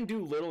 you can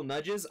do little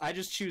nudges. I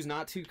just choose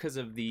not to because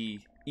of the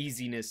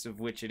easiness of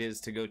which it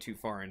is to go too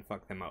far and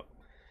fuck them up.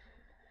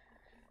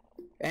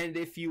 And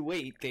if you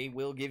wait, they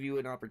will give you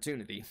an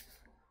opportunity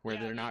where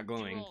they're not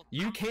glowing.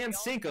 You can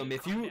sink them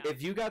if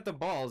you got the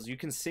balls. You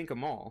can sink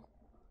them all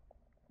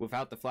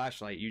without the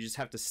flashlight. You just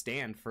have to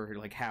stand for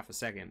like half a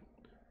second.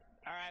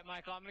 All right,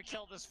 Michael, I'm gonna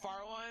kill this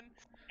far one,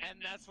 and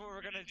that's what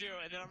we're gonna do.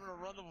 And then I'm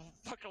gonna run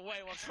the fuck away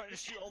while trying to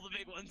shoot all the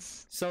big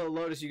ones. So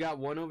Lotus, you got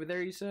one over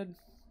there. You said.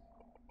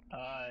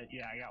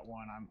 Yeah, I got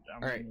one. I'm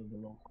all gonna right. move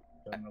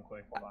real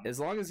quick. Hold on. As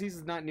long as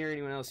he's not near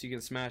anyone else, you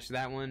can smash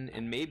that one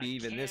and maybe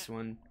even this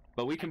one.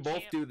 But we can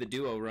both do the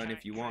duo run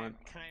if you want.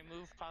 Can I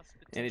move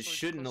possibly? And it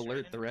shouldn't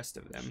alert the rest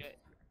of them. Shit.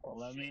 Well,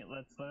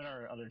 let's let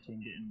our other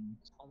team get in.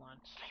 Hold on.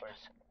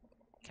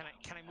 Can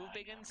I move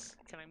biggins?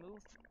 Can I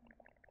move?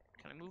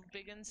 Can I move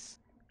biggins?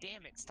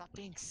 Damn it! Stop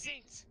being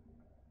synced.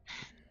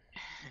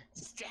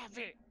 Stab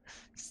it!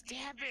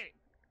 Stab it!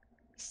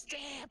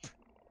 Stab!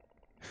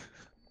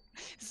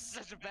 This is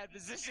such a bad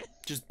position.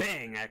 Just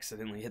bang!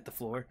 Accidentally hit the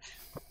floor.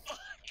 Fuck.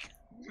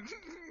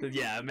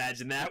 Yeah,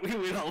 imagine that. We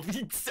would all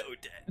be so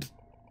dead.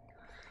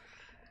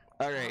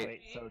 Alright.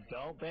 Wait, so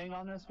don't bang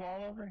on this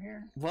wall over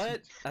here?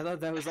 What? I thought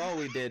that was all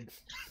we did.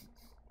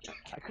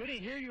 I couldn't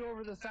hear you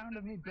over the sound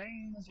of me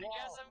banging this wall.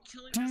 I guess I'm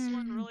killing this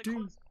one really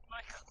close,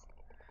 Michael.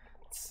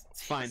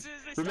 It's fine. As soon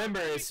as they Remember,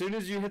 start as soon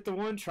as you hit the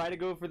one, try to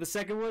go for the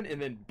second one and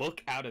then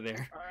book out of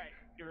there. Alright,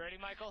 you ready,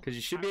 Michael? Because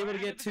you should be able to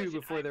get two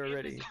before they're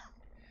ready.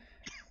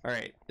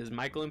 Alright, is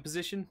Michael in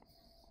position?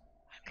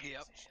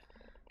 Yep.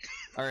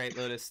 Alright,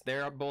 Lotus, they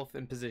are both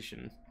in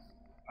position.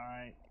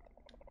 Alright.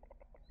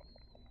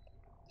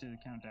 Do the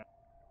countdown.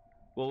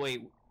 Well,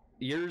 wait,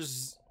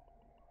 yours...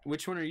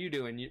 Which one are you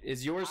doing?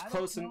 Is yours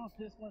close? I don't know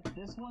if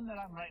this one that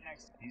I'm right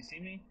next to. Do you see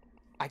me?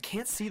 I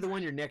can't see the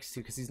one you're next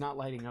to because he's not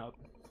lighting up.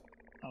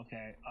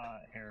 Okay,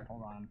 here,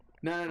 hold on.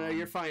 No,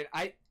 you're fine.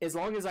 As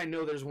long as I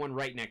know there's one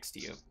right next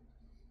to you.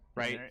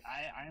 Right?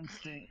 I am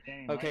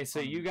standing Okay, right so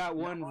on you got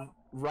that one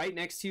right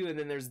next to you, and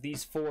then there's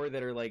these four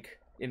that are, like,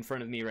 in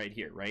front of me right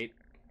here, right?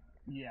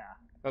 Yeah.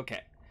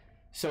 Okay.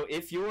 So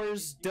if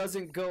yours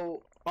doesn't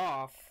go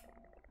off,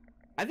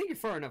 I think you're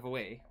far enough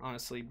away,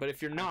 honestly. But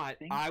if you're not,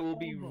 I will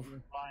be. We'll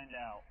find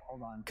out.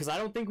 Hold on. Because I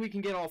don't think we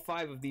can get all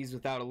 5 of these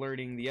without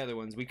alerting the other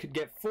ones. We could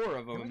get 4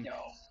 of Here we them. go.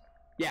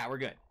 Yeah, we're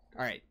good.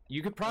 All right.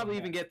 You could probably Okay.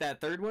 even get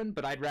that 3rd one,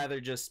 but I'd rather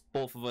just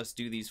both of us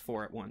do these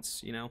 4 at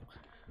once. You know.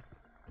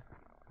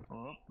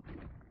 Oh.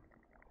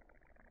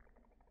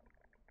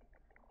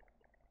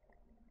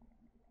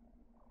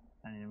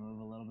 I need to move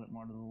a little bit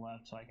more to the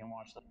left so I can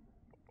watch the.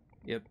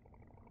 Yep.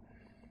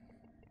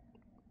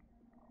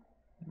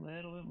 A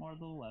little bit more to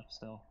the left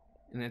still.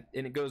 And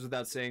it goes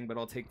without saying, but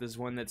I'll take this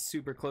one that's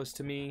super close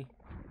to me,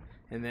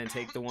 and then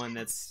take the one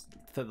that's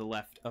to the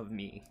left of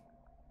me.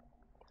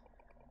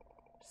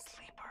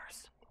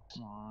 Sleepers.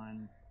 Come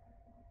on.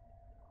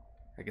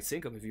 I can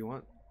sync them if you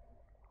want.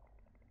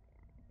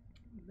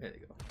 There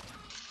you go.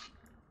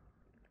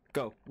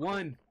 Go.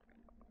 1,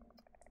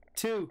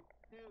 2,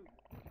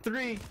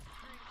 3.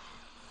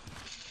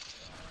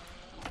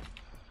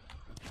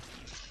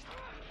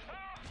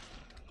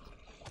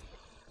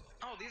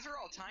 Oh, these are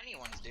all tiny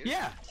ones, dude.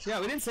 Yeah,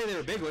 we didn't say they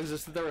were big ones,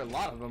 just that there were a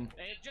lot of them.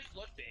 It just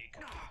looked big.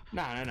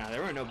 No,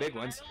 there were no big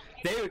ones.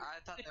 They were, I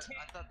thought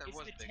there It's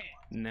was the big tent.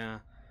 ones. nah,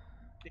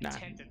 The Nah.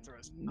 tent that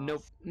throws.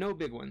 nope, no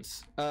big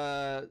ones.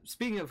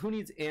 Speaking of who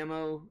needs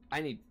ammo,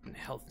 I need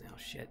health now.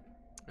 Shit,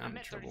 I'm I'm in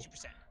at trouble.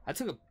 32%. I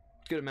took a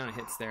good amount of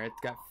hits there. I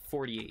got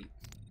 48.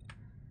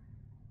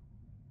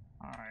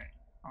 Alright.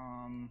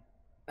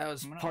 That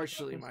was I'm gonna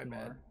partially open up my this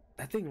bad. door.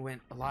 That thing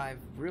went alive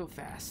real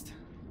fast.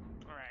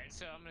 Alright,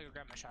 so I'm gonna go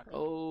grab my shotgun.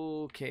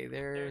 Okay,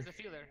 there. There's the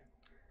feeler.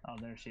 Oh,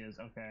 there she is.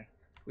 Okay.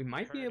 We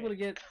might be Heard able to it.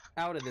 get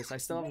out of this. I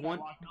still have You got one.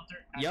 that lock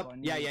filter? Yep. Axel, I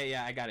need-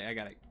 Yeah. I got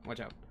it. Watch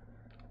out.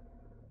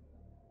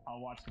 I'll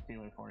watch the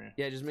feeler for you.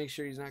 Yeah, just make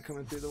sure he's not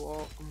coming through the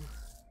wall.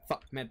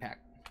 Fuck, med pack.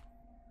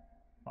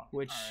 Fuck.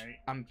 Which Alright.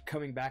 I'm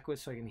coming back with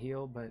so I can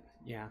heal, but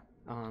yeah.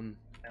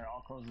 There,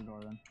 I'll close the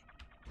door then.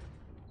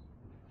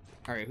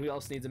 Alright, who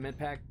else needs a med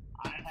pack?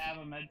 I have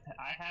a med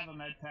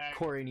pack.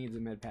 Corey needs a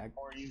med pack.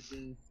 Or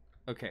uses.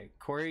 Okay,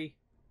 Corey,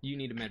 you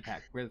need a med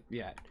pack. Where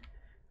you at?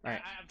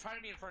 Alright. I'm trying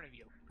to be in front of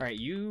you. Alright,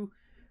 you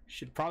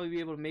should probably be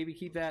able to maybe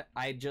keep that.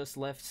 I just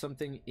left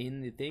something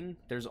in the thing.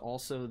 There's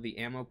also the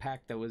ammo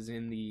pack that was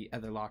in the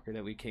other locker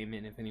that we came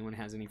in if anyone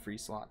has any free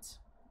slots.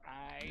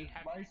 I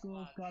have.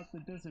 Michael's got the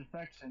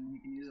disinfection. You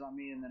can use it on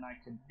me, and then I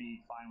could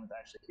be fine with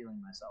actually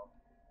healing myself.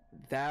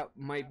 That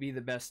might be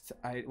the best.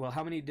 Well,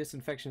 how many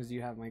disinfections do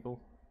you have, Michael?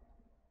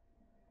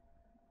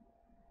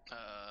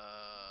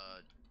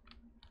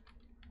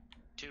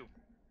 2.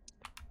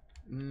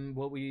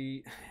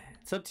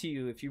 It's up to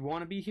you. If you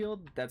want to be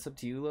healed, that's up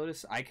to you,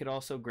 Lotus. I could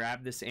also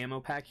grab this ammo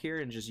pack here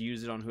and just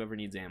use it on whoever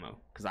needs ammo,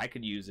 because I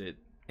could use it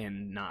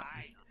and not.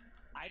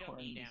 I don't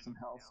Corey need needs ammo. some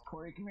health.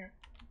 Corey, come here.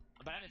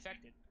 But I'm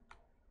infected.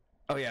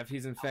 Oh yeah, if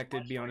he's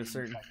infected beyond a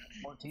certain.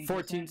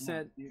 14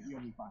 cent. No, you'll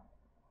be fine.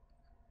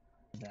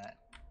 That.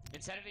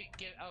 Instead of it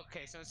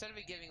instead of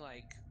it giving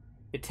like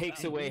It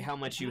takes away how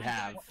much you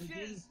have.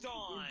 Jizzed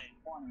on.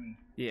 20.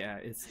 Yeah,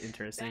 it's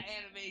interesting. That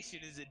animation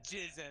is a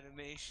jizz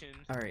animation.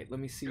 All right, let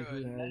me see who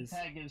Good. Med has.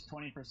 tag gives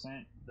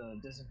 20%. The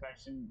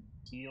disinfection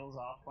heals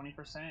off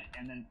 20%,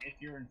 and then if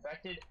you're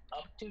infected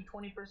up to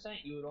 20%,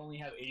 you would only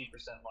have 80%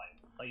 life.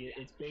 Like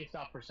it's based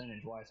off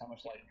percentage-wise how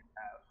much life you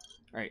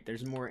have. All right,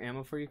 there's more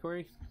ammo for you,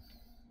 Corey.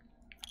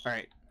 All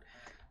right,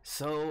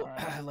 so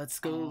Alright, let's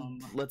go.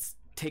 Let's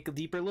take a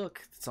deeper look.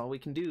 That's all we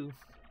can do.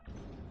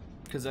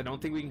 Because I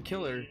don't think we can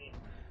kill her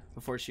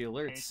before she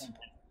alerts.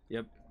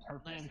 Yep. Her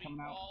plan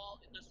coming out.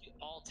 Unless we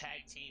all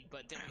tag team,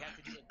 but then we have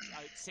to do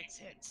it 6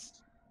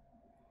 hits.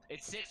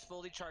 It's 6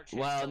 fully charged hits.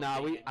 Well, so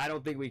no, we- I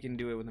don't think we can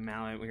do it with a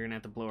mallet. We're gonna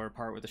have to blow her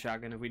apart with a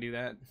shotgun if we do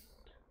that.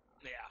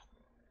 Yeah.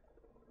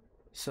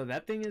 So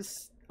that thing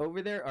is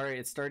over there. All right,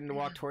 it's starting to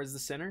walk towards the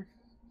center.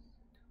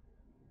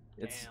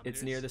 It's Damn,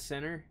 near there's- the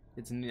center.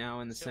 It's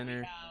now in the So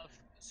center.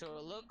 so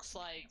it looks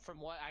like, from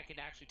what I can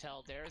actually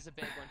tell, there is a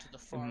big one to the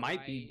It far might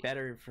right, be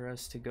better for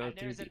us to go and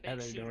through there's a the big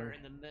other shooter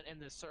door. in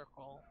the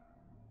circle.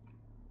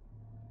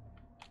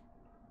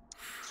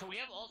 So we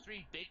have all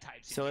 3 big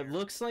types. So in it here.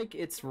 looks like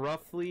it's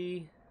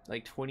roughly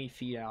like 20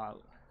 feet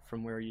out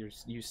from where you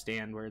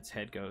stand, where its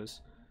head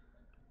goes.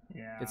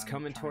 Yeah. It's I'm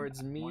coming trying towards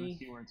to- I wanna me.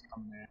 see where it's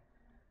coming at.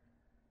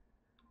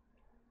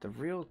 The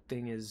real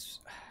thing is,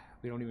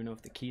 we don't even know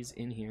if the key's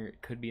in here.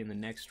 It could be in the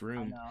next I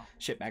room. know.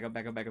 Shit! Back up!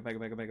 Back up! Back up! Back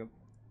up! Back up! Back up!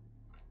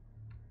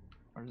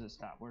 Where does it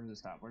stop? Where does it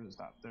stop? Where does it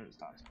stop? There it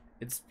stops.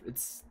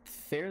 It's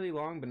fairly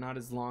long, but not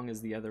as long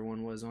as the other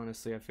one was.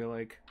 Honestly, I feel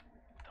like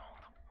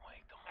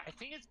I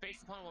think it's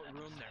based upon what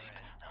room they're in.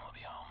 I'm gonna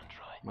be home and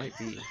try. might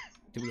be.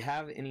 Do we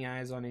have any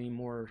eyes on any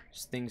more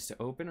things to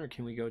open, or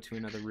can we go to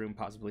another room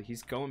possibly?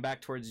 He's going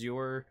back towards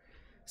your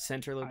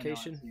center I know, I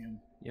location. see him.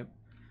 Yep.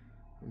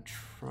 I'm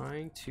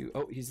trying to.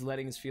 Oh, he's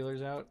letting his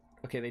feelers out.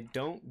 Okay, they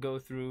don't go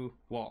through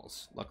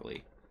walls,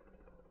 luckily.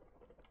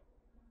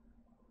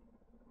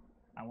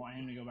 I want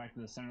him to go back to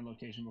the center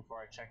location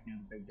before I check near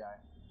the big guy.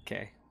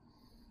 Okay.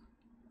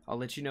 I'll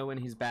let you know when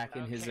he's back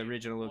in his Okay,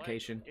 original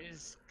location. What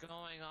is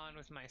going on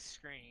with my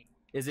screen?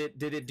 Is it?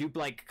 Did it do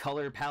like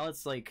color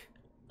palettes like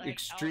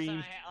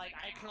extreme?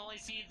 I can only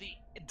see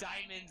the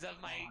diamonds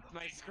of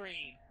my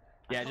screen.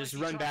 Yeah, just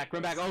run back,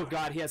 run back. Oh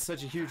god, he has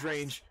such a huge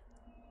range.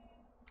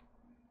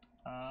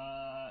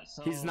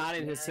 So He's not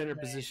in his center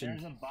there's position.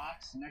 There's a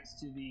box next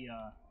to the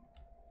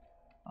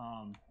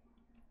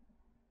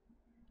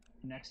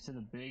next to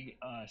the big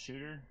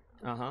shooter.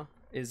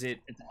 Is it?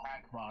 It's a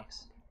hack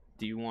box.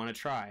 Do you want to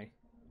try?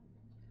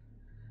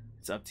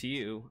 It's up to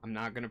you. I'm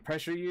not gonna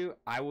pressure you.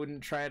 I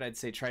wouldn't try it. I'd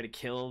say try to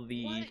kill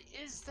the. What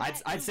is that?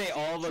 I'd say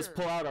all of us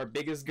feature? pull out our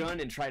biggest gun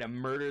and try to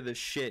murder the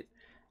shit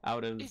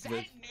out of Is the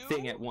that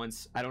thing new? at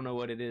once. I don't know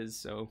what it is,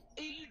 so.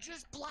 You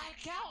just black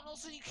out, and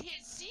also you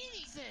can't see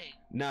anything.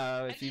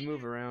 No, if And you then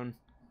move around,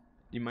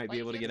 you might be Like,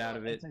 able to you get out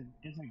of it.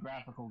 It's a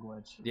graphical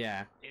glitch.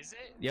 Yeah. Is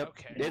it? Yep.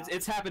 Okay.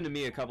 It's happened to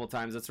me a couple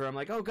times. That's where I'm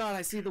like, oh god,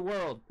 I see the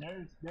world.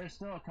 There's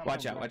still a couple.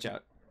 Watch out, watch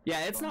out.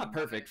 Yeah, it's not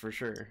perfect for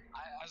sure.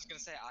 I was gonna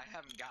say I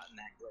haven't gotten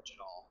that glitch at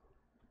all.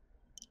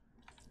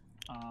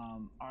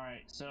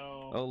 Alright,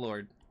 so Oh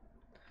lord.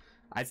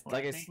 what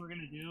Like I think we're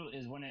gonna do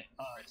is when it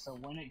so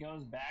when it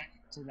goes back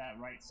to that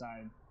right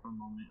side for a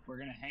moment, we're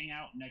gonna hang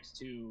out next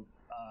to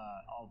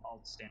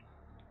I'll stand.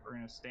 We're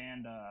gonna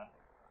stand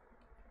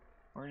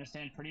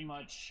pretty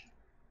much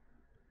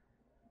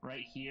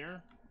right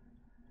here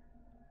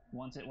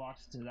once it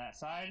walks to that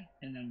side,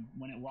 and then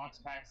when it walks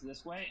back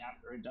this way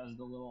after it does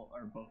the little,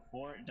 or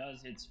before it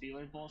does its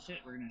feeler bullshit,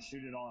 we're gonna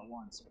shoot it all at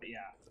once. But yeah,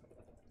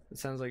 it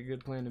sounds like a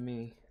good plan to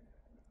me.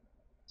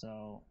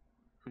 so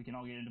if we can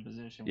all get into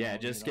position. Yeah,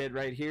 just get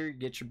right here,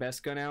 get your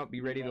best gun out,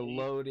 be ready to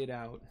load it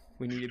out.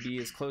 We need to be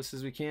as close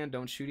as we can,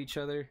 don't shoot each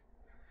other.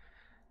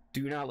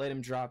 Do not let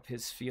him drop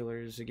his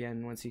feelers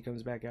again once he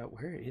comes back out.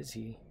 Where is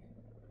he?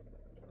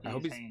 I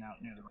hope he's hanging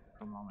out near the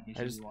for a moment. He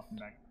should be walking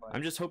back.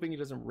 I'm just hoping he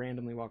doesn't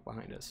randomly walk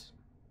behind us.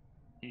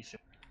 He should.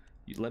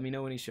 You let me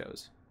know when he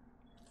shows.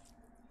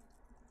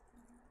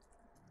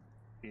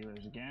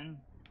 Feelers again.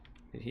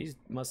 He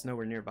must know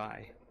we're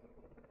nearby.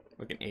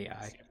 Like an AI.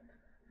 I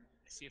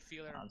see a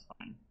feeler. That's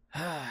fine.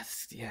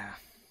 Yeah.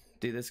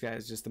 Dude, this guy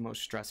is just the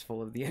most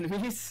stressful of the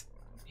enemies.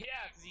 Yeah,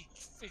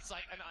 because it's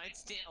like an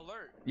instant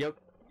alert. Yep.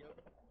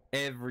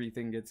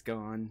 Everything gets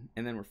gone,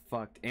 and then we're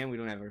fucked. And we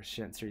don't have our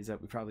sentries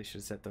up. We probably should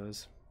have set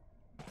those.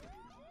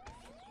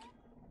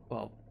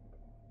 Well,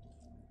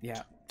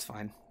 yeah, it's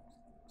fine.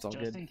 It's all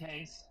Just good. in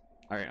case.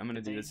 Alright, I'm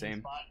gonna do the same.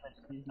 Spot that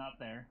he's not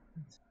there.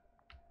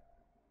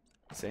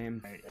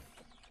 Same. Right.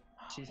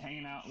 She's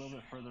hanging out a little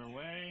bit further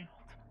away.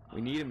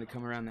 We need him to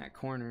come around that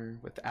corner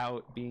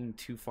without being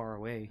too far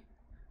away.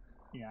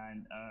 Yeah,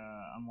 and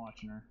I'm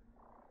watching her.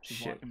 She's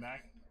Shit. walking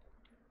back.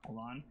 Hold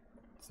on.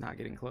 It's not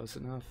getting close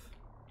enough.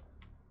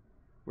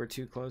 We're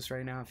too close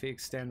right now. If he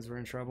extends, we're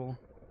in trouble.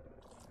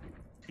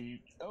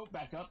 Oh,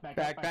 back up, back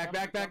Back, up, back,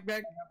 back, back,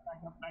 back.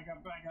 back up, back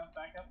up, back up,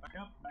 back up, back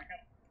up, back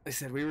up. I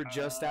said we were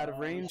just out of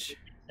range.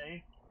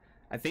 Safe.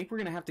 I think we're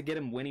gonna have to get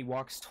him when he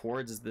walks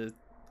towards the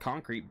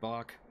concrete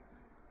block.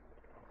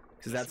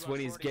 Because that's when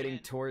he's getting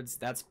towards.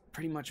 That's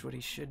pretty much what he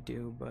should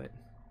do, but.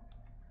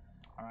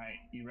 Alright,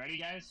 you ready,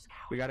 guys?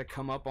 We gotta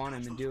come up on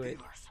him and do it.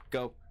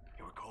 Go.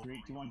 Here we go.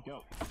 3, 2, 1,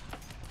 go.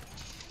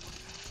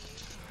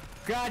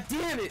 God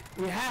damn it!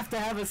 We have to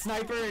have a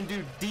sniper and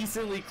do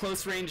decently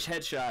close range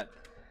headshot.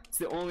 It's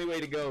the only way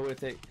to go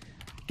with it.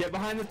 Get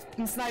behind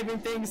the sniping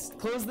things.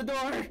 Close the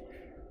door.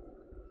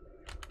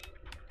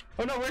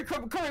 Oh no,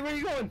 Corey, where are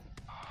you going?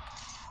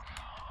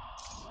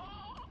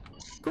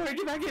 Corey,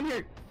 get back in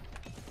here.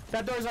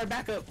 That door's our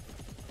backup.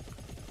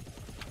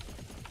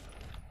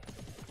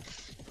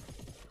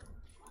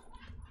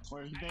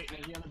 Where's the big?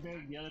 There's the other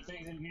big. The other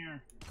big's in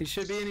here. He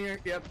should be in here.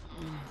 Yep.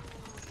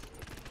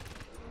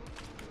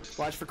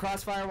 Watch for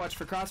crossfire. Watch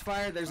for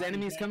crossfire. There's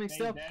enemies coming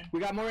still. We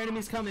got more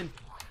enemies coming.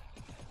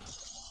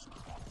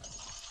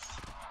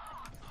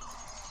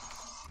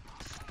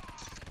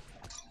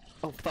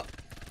 Oh fuck.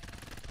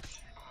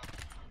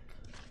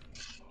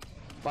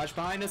 Watch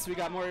behind us. We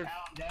got more.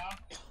 Down.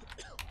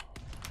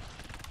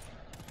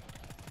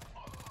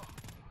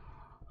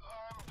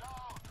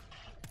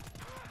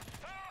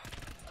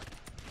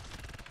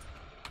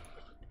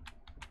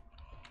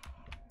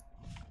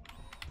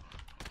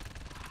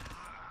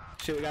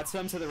 Shit, we got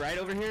some to the right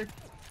over here.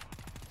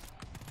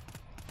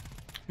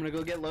 I'm gonna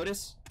go get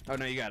Lotus. Oh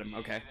no, you got him.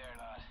 Okay.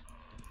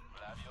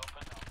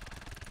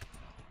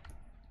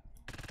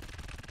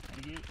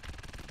 Thank you.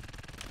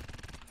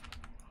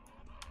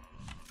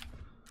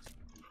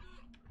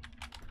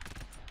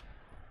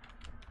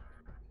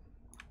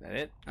 That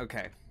it?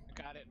 Okay.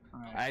 Got it.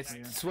 Alright, I so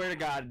yeah. swear to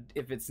God,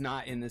 if it's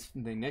not in this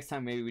thing, next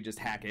time maybe we just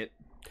hack it.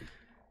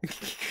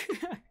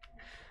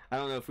 I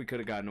don't know if we could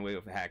have gotten away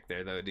with a hack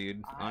there, though,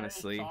 dude.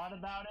 Honestly. I thought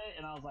about it,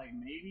 and I was like,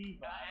 maybe.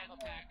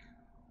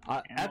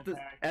 But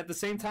At the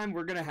same time,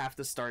 we're gonna have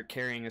to start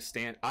carrying a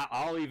stand.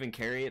 I'll even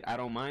carry it. I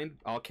don't mind.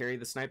 I'll carry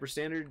the sniper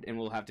standard, and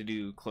we'll have to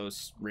do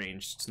close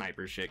range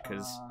sniper shit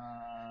because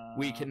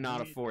we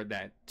cannot afford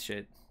that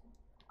shit.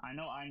 I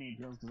know I need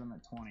drills because I'm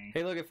at 20.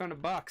 Hey, look! I found a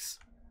box.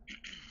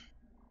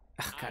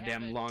 Ugh,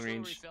 goddamn long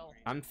range. Refill.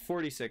 I'm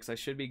 46. I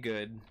should be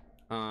good.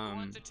 Who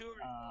wants a two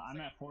refill?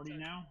 I'm at 40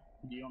 now.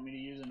 Do you want me to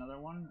use another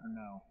one or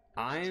no?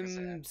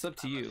 It's up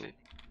to you.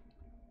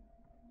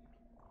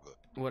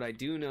 What I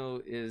do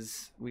know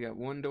is we got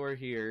one door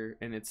here,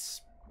 and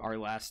it's our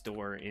last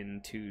door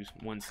into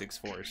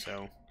 164,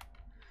 so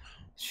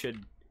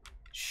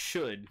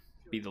should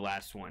be the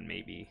last one,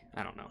 maybe.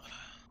 I don't know.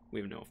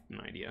 We have no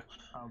idea.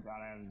 Oh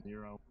god, I have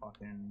 0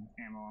 fucking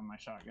ammo on my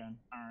shotgun.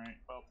 Alright,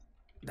 well.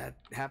 That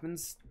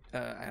happens.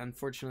 I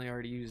unfortunately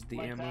already used the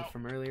Lights ammo out.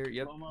 from earlier.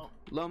 Yep. Lomo.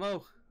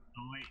 Lomo!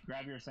 Oh wait,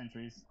 grab your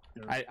sentries.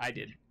 I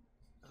did.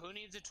 Who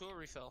needs a tool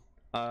refill?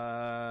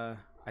 I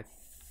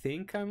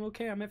think I'm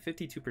okay. I'm at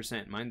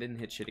 52%. Mine didn't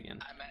hit shit again.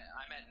 I'm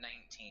at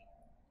 19.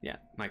 Yeah,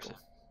 Michael.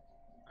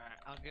 Alright,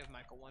 I'll give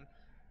Michael one.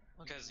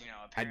 Because, you know,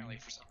 apparently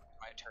for some reason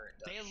my turret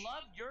does. They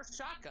love your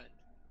shotgun.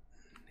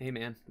 Hey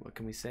man, what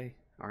can we say?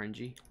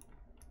 RNG.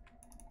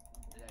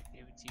 Did I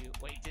give it to you?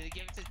 Wait, did it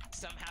give it to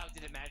somehow?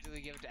 Did it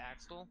magically give it to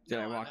Axel? Did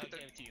I No, walk I'll it? give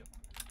it to you.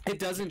 It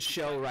doesn't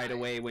show right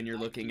away when you're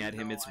looking at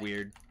him. It's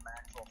weird.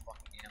 Actual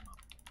fucking ammo.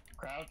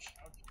 Crouch.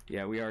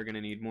 Yeah, we are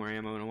gonna need more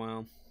ammo in a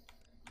while.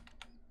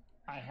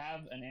 I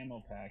have an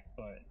ammo pack,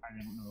 but I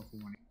don't know if we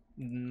want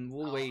to.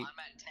 We'll wait. I'm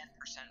at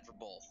 10% for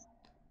both.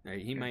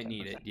 Alright, he might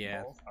need it.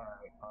 Yeah.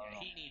 Alright, Yeah,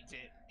 he needs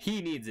it.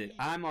 He needs it.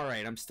 I'm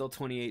alright. I'm still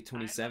 28,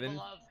 27.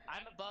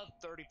 I'm above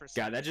 30%.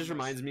 God, that just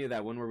reminds me of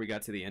that one where we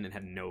got to the end and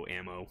had no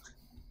ammo.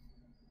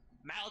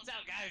 Mouths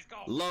out, guys, go!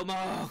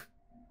 Lomo!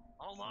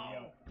 Oh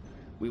no!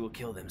 We will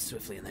kill them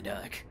swiftly in the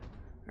dark.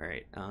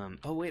 Alright,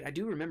 oh wait, I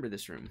do remember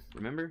this room.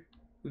 Remember?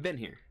 We've been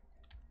here.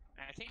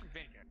 I think we've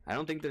been here. I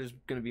don't think there's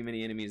gonna be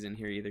many enemies in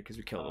here either because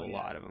we killed a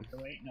lot of them.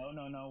 Wait,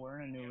 no, we're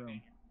in a new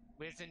room.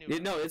 Where's the new Yeah,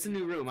 no, it's a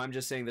new room. I'm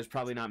just saying there's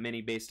probably not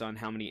many based on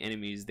how many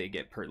enemies they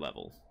get per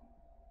level.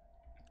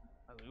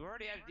 We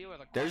already had to deal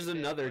with a There's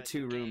another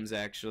 2 rooms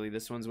actually.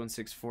 This one's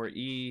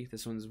 164E,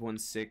 this one's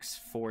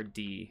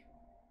 164D.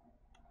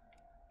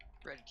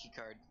 Red key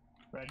card.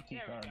 Red key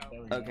There we card. go.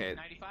 There we go. Okay.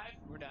 95?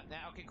 We're done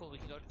now. Okay, cool. We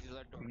can go to the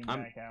other door. We can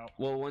I'm- back out.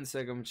 Well, one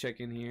sec, I'm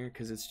checking here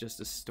because it's just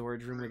a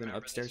storage room with an Remember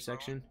upstairs this room?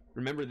 section.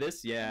 Remember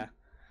this? Yeah.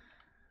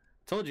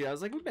 Told you, I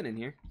was like, we've been in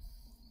here.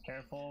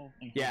 Careful.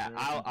 in case Yeah, there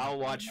is I'll something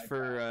watch like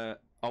for that.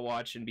 I'll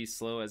watch and be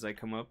slow as I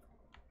come up.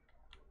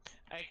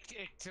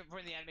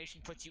 When the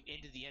animation puts you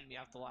into the enemy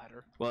off the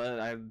ladder.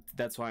 Well,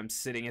 that's why I'm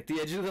sitting at the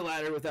edge of the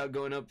ladder without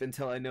going up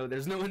until I know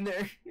there's no one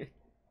there.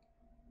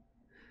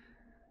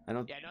 I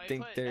don't Yeah, no,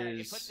 think it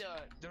there's.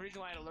 put the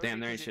reason why it alerted Damn,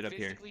 there you ain't is shit it up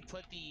here. physically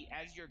put the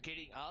as you're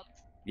getting up.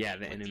 Yeah, it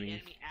the put enemy. The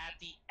enemy at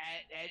the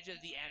edge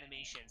of the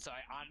animation, so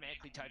I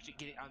automatically touched it,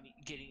 get it on the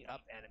getting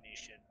up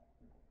animation.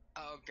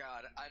 Oh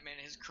god, I'm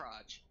in his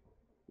crotch.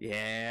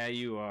 Yeah,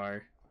 you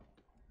are.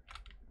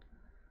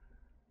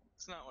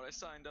 It's not what I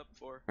signed up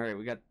for. All right,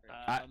 we got.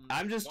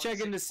 I'm just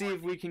checking to see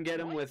if we can get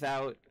him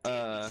without. Sign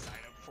up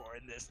for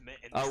in this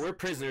We're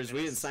prisoners.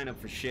 We didn't sign up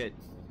for shit.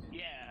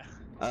 Yeah.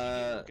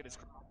 Uh,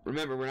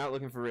 Remember, we're not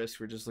looking for risk.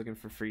 We're just looking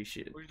for free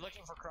shit. We're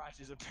looking for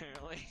crotches,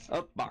 apparently.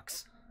 Oh,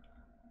 box.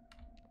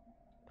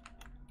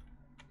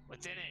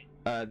 What's in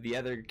it? The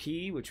other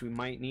key, which we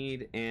might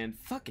need, and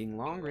fucking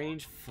long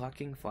range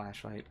fucking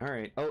flashlight.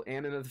 Alright. Oh,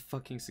 and another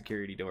fucking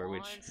security door,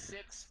 which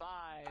 165.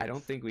 I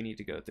don't think we need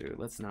to go through.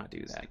 Let's not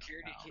do that.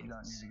 Security No, we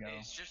don't need to go.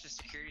 It's just a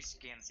security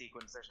scan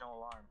sequence. There's no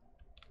alarm.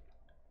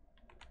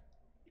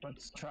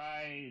 Let's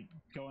try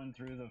going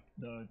through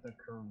the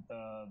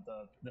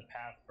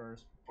path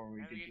first before we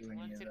Navigate do to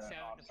any of the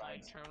 167 to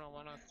find offsides. terminal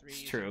 103.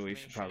 It's true, we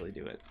should probably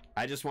do it.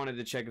 I just wanted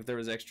to check if there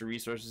was extra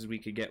resources we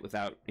could get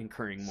without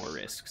incurring more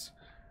risks.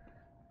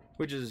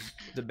 Which is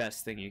the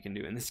best thing you can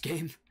do in this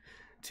game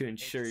to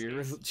ensure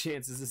your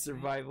chances of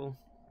survival.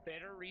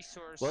 Better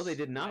resource. Well, they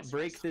did not less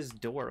break risk. this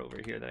door over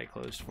here that I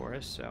closed for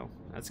us, so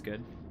that's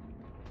good.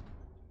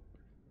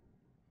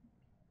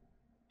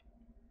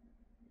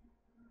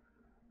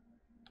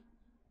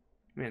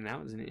 Man,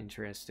 that was an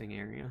interesting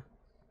area.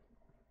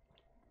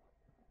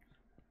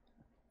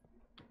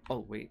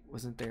 Oh wait,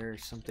 wasn't there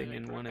something They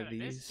in broke one out of this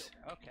these?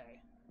 door. Okay.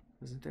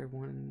 Wasn't there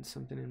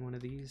something in one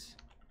of these?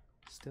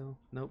 Still?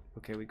 Nope.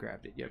 Okay, we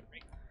grabbed it. Yep.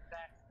 Break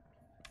that.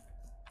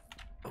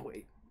 Oh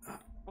wait.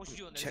 What you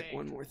doing there? Check Zane?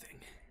 one more thing.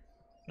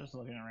 Just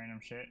looking at random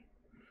shit.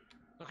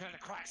 Looking at the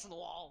cracks in the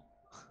wall.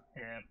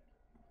 Yep.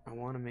 I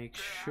want to make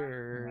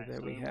sure Right, that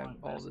so we have want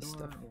all this this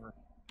door stuff. or-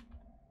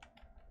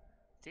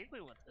 Did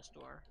we want this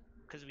door?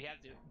 Because we have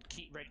the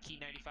red key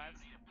 95.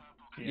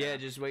 Yeah,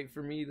 just wait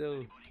for me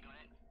though.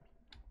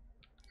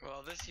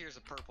 Well, this here's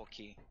a purple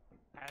key.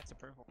 That's a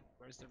purple.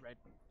 Where's the red?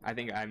 I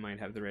think I might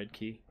have the red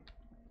key.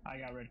 I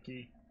got red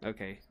key.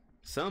 Okay.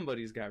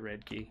 Somebody's got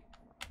red key.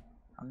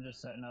 I'm just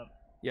setting up.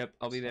 Yep,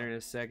 I'll be there in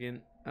a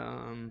second.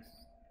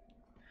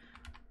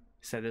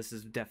 Said this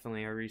is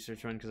definitely our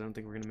research run because I don't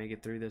think we're gonna make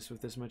it through this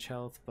with this much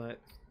health, but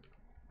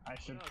I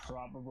should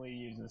probably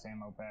use this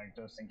ammo pack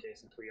just in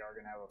case if we are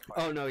gonna have a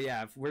fight. oh no,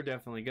 yeah, we're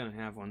definitely gonna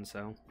have one.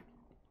 So,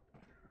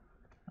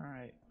 All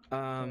right. That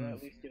um,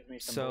 at least gives me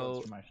some so-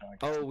 bullets for my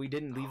shotgun. oh, we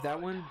didn't leave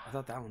that one. I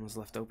thought that one was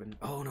left open.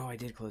 Oh no, I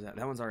did close that.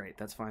 That one's all right.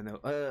 That's fine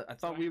though. I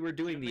thought we were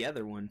doing the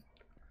other one.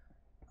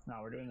 No,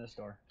 we're doing this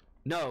door.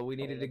 No, we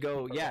needed to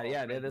go. that's the Yeah, purple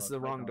yeah, red that's door,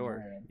 the wrong right door. on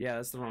there. Yeah,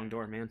 that's the wrong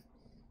door, man.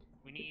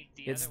 We need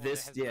the It's other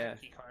this, one that has the yeah.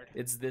 red key card.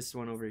 It's this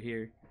one over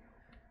here.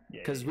 Yeah,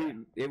 Because it was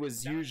That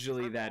was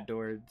usually purple. that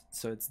door,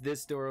 so it's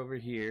this door over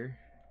here,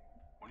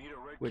 We need a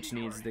red which key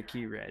needs card the here.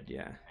 key red,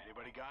 yeah.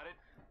 Anybody got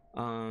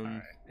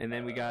it? And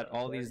then we got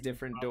all these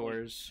different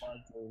doors. Plug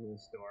through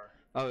this door.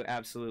 Oh,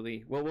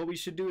 absolutely. Well, what we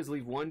should do is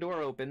leave one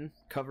door open,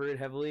 cover it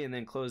heavily, and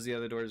then close the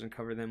other doors and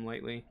cover them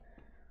lightly.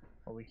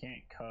 Well, we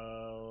can't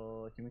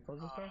Can we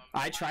close this door?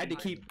 I tried to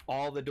keep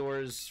all the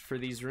doors for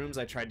these rooms,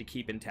 I tried to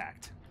keep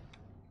intact.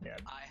 Yeah.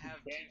 I have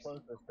We can't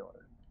close this door.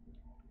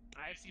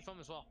 I have seafoam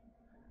as well.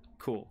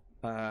 Cool.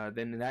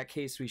 Then in that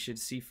case, we should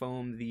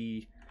seafoam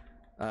the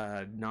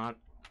not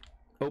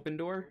open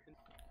door,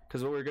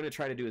 because what we're going to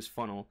try to do is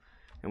funnel.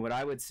 And what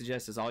I would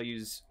suggest is I'll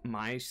use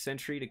my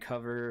sentry to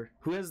cover...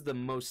 Who has the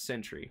most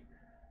sentry?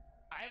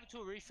 I have a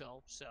tool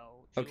refill, so.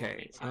 If you want Okay,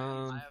 me to-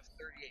 I have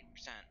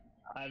 38%.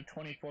 I have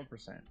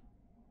 24%.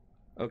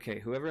 Okay,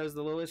 whoever has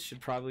the lowest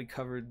should probably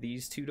cover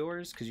these two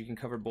doors, because you can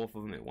cover both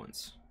of them at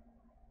once.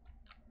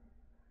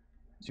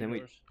 Two Then we-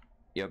 doors.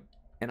 Yep.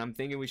 And I'm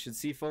thinking we should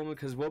seafoam it,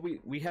 because what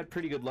we had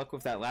pretty good luck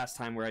with that last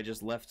time, where I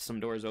just left some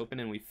doors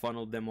open and we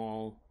funneled them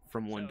all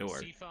from one so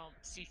door.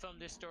 Seafoam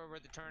this door where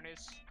the turn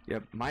is.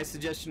 Yep. My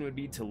suggestion would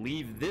be to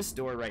leave this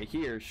door right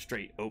here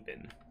straight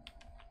open,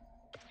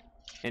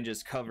 and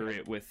just cover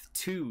it with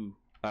two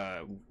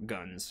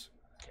guns.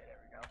 Okay, there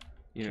we go.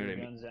 You know Two what I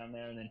mean? guns down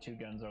there and then two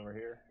guns over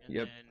here. And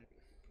Yep. Then,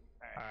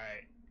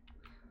 Alright.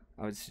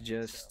 I would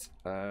suggest.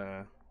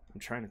 I'm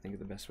trying to think of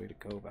the best way to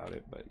go about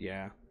it, but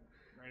yeah,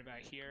 right about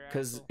here.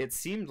 because Axel. it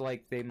seemed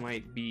like they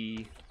might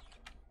be.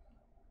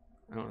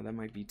 I don't know. That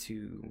might be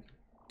too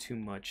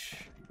much,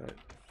 but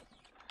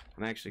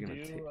I'm actually gonna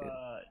take Do it.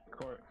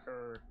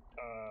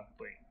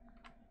 wait.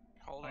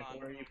 Hold Mike, on.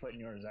 where are you putting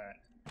yours at?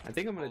 I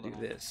think I'm gonna hold do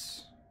on.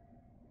 this.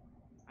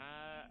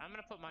 I'm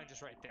gonna put mine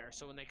just right there,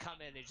 so when they come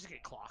in, they just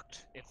get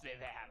clocked if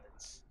that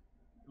happens.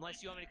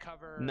 Unless you want me to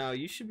cover. No,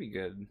 you should be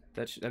good.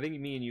 I think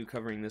me and you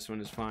covering this one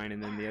is fine,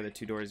 and then the other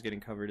two doors getting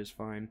covered is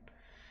fine.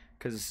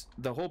 Because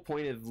the whole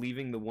point of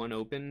leaving the one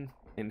open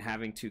and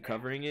having two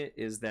covering it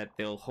is that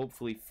they'll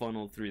hopefully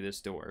funnel through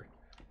this door.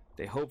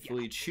 They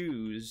hopefully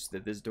choose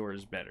that this door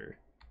is better.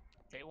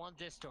 They want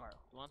this door.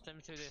 We want them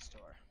through this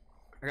door.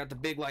 I got the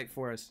big light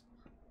for us.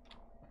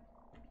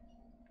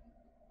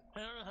 I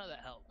don't know how that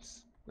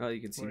helps. Oh,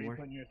 you can see Where are you more.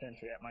 putting your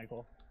sentry at,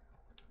 Michael?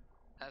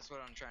 That's what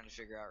I'm trying to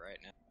figure out right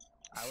now.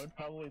 I would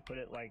probably put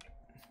it like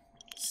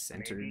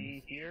Centered.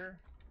 maybe here.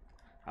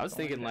 I was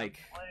going thinking down like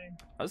the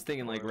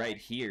way. like Or, right like-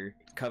 here,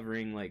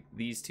 covering like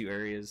these two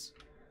areas.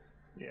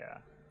 Yeah.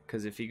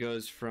 Because if he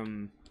goes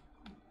from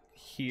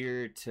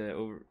here to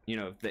over,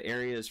 the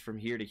areas from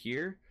here to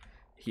here,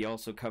 he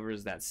also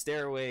covers that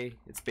stairway.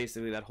 It's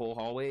basically that whole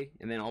hallway,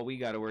 and then all we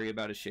got to worry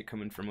about is shit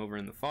coming from over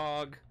in the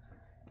fog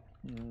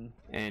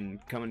and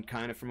coming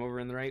kind of from over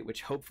in the right,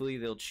 which hopefully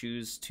they'll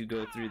choose to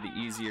go through the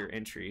easier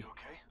entry.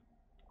 Okay.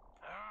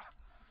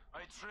 I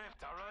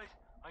tripped, alright?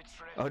 I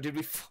tripped. Oh, did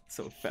we?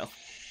 So it fell.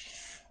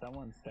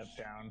 Someone stepped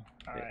down.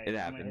 It Alright, I'm gonna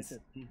happens. hit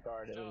this key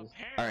card. It So was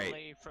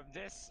apparently, from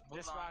this Hold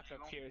on, rock you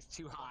up won't here is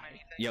too film high.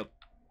 anything?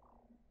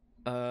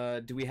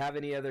 Yep. Do we have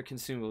any other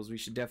consumables? We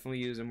should definitely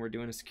use them. We're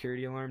doing a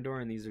security alarm door,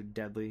 and these are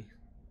deadly.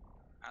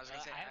 I was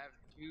gonna say, I I have- have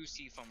 2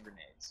 seafoam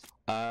grenades.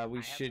 We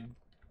have should.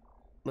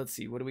 Let's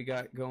see. What do we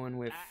got going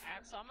with?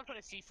 Axel, I'm gonna put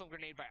a seafoam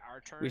grenade by our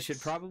turn. We should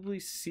probably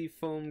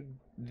seafoam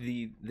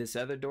this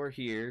other door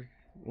here,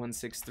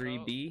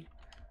 163B,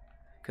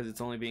 because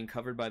it's only being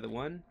covered by the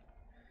one.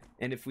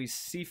 And if we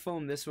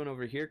seafoam this one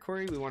over here,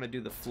 Corey, we want to do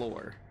the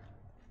floor.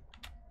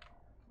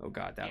 Oh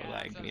god, that would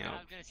lag me out.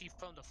 I'm gonna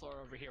seafoam the floor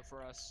over here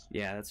for us.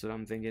 Yeah, that's what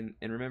I'm thinking.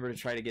 And remember to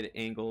try to get it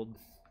angled,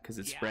 because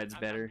it Yeah, spreads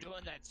I'm doing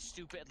doing that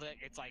stupid.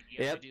 It's like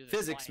you have Yep, to do this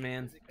physics, slide.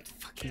 man.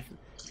 Fucking.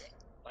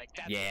 Like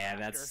that's Yeah,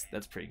 the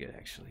that's pretty good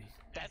actually.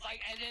 That's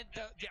like, and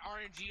then the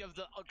RNG of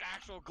the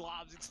actual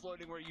globs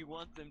exploding where you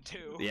want them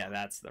to. Yeah,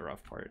 that's the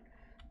rough part.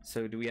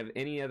 So, do we have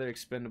any other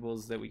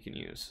expendables that we can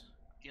use?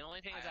 The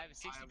only thing is I have a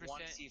 60%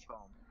 1 seafoam.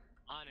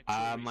 on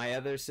it. My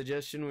other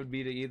suggestion would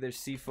be to either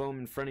seafoam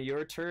in front of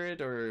your turret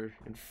or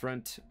in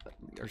front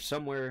or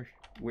somewhere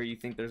where you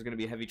think there's going to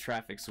be heavy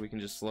traffic so we can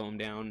just slow them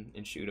down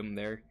and shoot them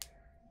there.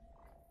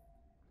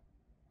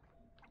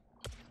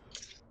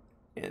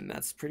 And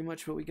that's pretty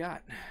much what we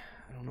got.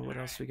 I don't know what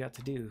else we got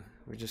to do.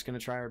 We're just going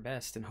to try our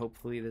best, and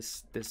hopefully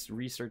this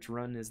research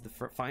run is the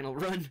final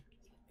run.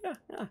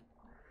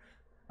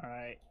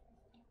 alright.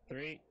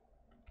 3,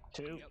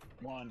 2,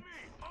 1.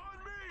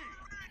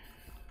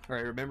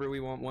 Alright, remember we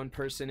want one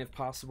person, if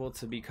possible,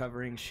 to be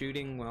covering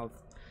shooting while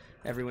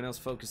everyone else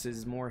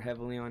focuses more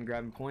heavily on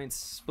grabbing points.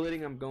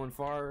 Splitting, I'm going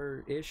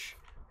far-ish.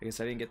 I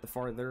guess I didn't get the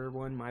farther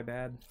one, my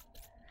bad.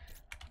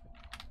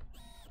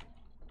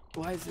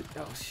 Why is it?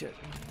 Oh, shit.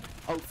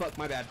 Oh, fuck,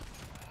 my bad.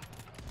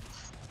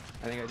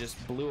 I think I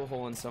just blew a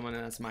hole in someone,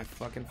 and that's my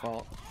fucking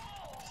fault.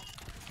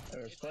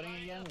 We're splitting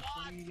again, we're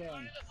splitting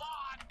again.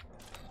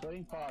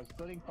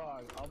 Splitting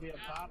fog. I'll be up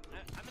top.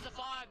 I'm in the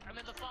fog. I'm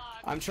in the fog.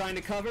 I'm trying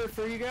to cover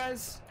for you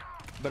guys,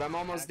 but I'm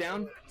almost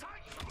down.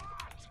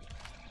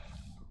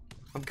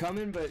 I'm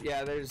coming, but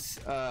yeah, there's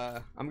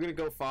I'm gonna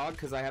go fog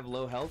because I have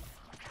low health.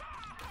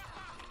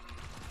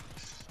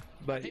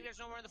 I But think there's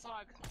no more in the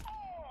fog.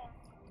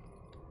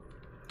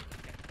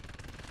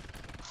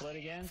 Split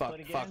again. fuck,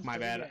 Split again. fuck, my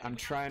split bad. again. I'm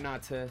trying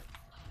not to.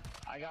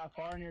 I got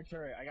far near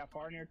turret. I got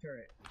far near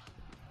turret.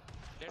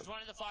 There's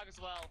one in the fog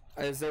as well.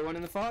 Is there one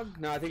in the fog?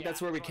 No, I think Yeah,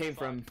 that's where we there's one in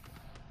came the from.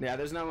 Yeah,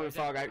 there's not one in the is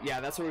that- fog. Yeah,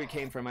 that's where we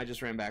came from. I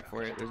just ran back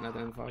for it. There's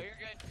nothing in the Oh, fog. you're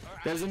good.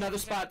 Or- There's I- another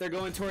spot. They're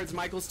going towards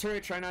Michael's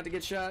turret. Try not to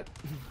get shot.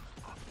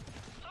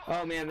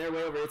 Oh man, they're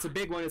way over. It's a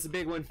big one. It's a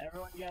big one.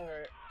 Everyone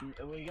together.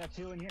 We got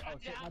 2 in here. Oh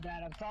shit, my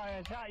bad. I'm sorry.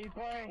 I shot you,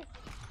 Corey.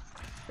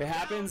 It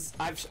happens.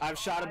 I've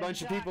shot a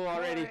bunch of people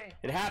already.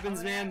 It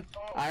happens, man.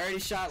 I already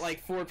shot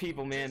like 4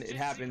 people, man. It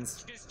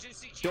happens.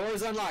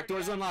 Doors unlocked.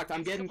 Doors unlocked.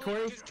 I'm getting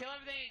Corey. Just kill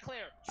everything and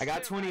clear. I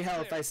got Clear, 20 guys,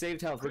 health. clear. I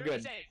saved health. We're Clear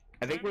and good. safe.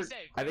 I think Clear we're and safe.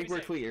 I think Clear we're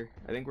and safe. clear.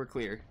 I think we're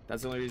clear.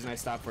 That's the only reason I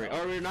stopped for it.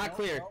 Oh, we're not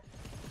clear.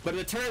 But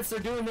the turrets are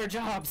doing their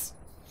jobs.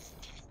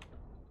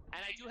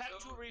 And I do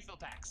have 2 refill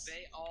packs.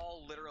 They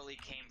all literally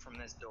came from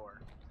this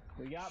door.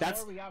 We got That's-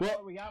 more. We got well-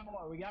 more. We got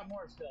more. We got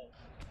more still.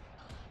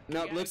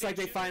 Nope, got a looks like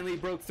big they finally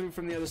broke through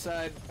from the other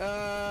side.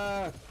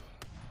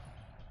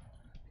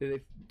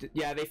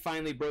 Yeah, they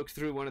finally broke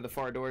through one of the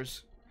far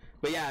doors.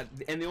 But yeah,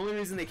 and the only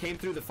reason they came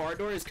through the far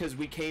door is because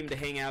we came to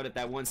hang out at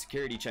that one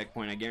security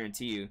checkpoint, I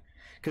guarantee you.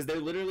 Because they're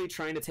literally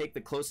trying to take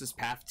the closest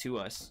path to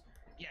us.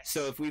 Yes.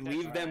 So if we that's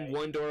leave them right.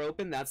 one door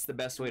open, that's the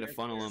best way to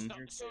funnel them.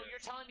 So you're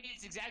telling me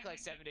it's exactly like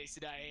 7 Days to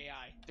Die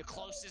AI, the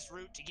closest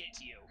route to get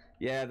to you.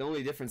 Yeah, the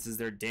only difference is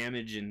their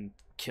damage and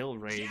kill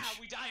rate. Yeah,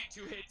 we died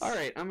in 2 hits.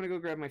 Alright, I'm gonna go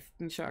grab my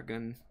fucking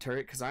shotgun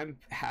turret because I'm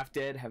half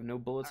dead, have no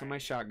bullets on my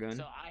shotgun.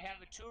 So I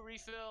have a 2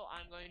 refill.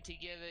 I'm going to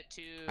give it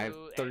to. I have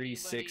anybody.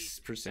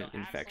 36% So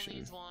infection. Axel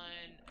needs 1,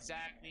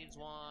 Zach needs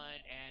 1,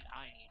 and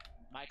I need.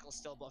 Michael's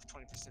still above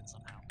 20%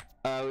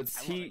 somehow.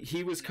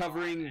 He was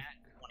covering. I'm at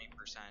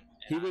 20%.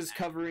 He was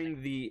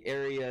covering the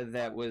area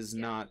that was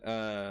not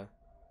Hey,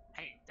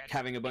 that's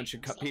having a bunch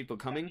of people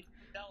coming.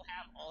 They'll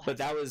have all But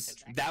that have was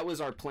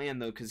attraction. our plan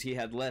though, because he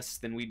had less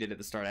than we did at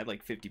the start. I had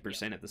like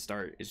 50% at the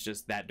start. It's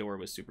just that door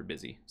was super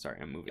busy. Sorry,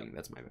 I'm moving.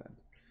 That's my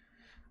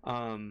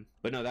bad.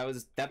 But no,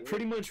 that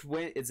pretty much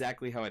went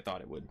exactly how I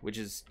thought it would, which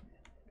is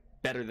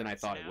better than I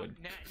thought it would.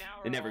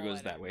 Now It never we're all goes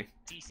at that a way.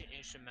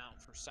 Decent-ish amount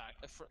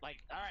for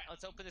like. All right,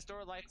 let's open this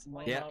door. Lights.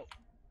 Yeah.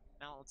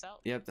 Now let's out.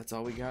 Yep, that's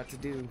all we got to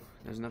do.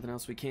 There's nothing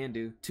else we can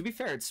do. To be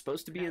fair, it's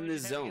supposed to be Now in we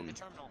this just have to get zone. to the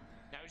terminal.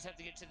 Now we just have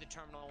to get to the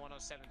terminal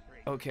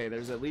 1073. Okay,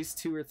 there's at least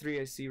 2 or 3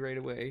 I see right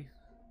away.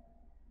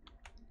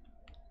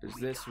 There's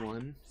this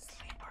one.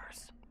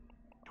 Sleepers.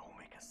 Don't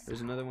make us.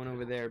 There's another one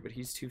over there, but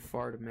he's too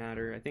far to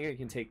matter. I think I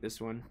can take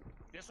this one.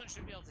 This one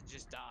should be able to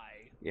just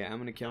die. Yeah, I'm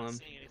gonna kill Not him.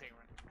 seeing anything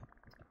right.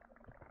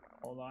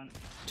 Hold on.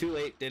 Too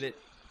late, did it.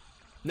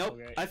 Nope,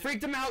 Okay. I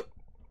freaked him out!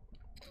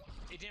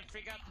 It didn't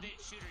freak out the big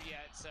shooter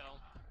yet, so.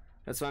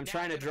 That's why I'm Now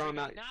trying to it's draw gonna him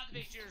out. freak Now the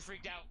big shooter's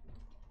freaked out.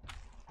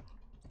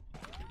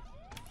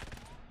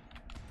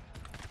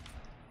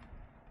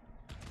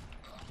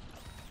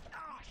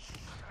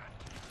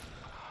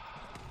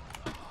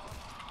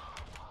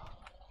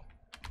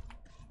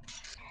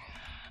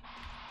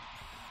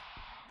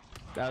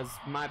 That was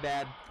my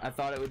bad. I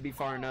thought it would be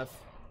far enough.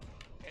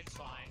 It's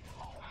fine.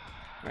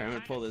 Alright, I'm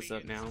gonna pull this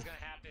up now. This is gonna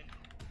happen.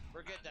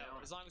 We're good though,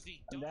 as long as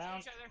we don't Down.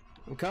 shoot each other.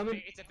 I'm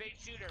coming. It's a big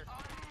shooter.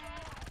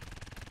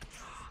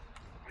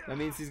 That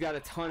means he's got a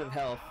ton of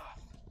health.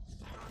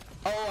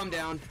 Oh, I'm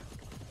down.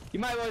 You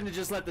might want to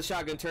just let the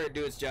shotgun turret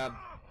do its job.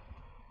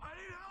 I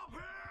need help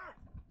here.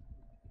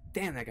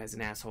 Damn, that guy's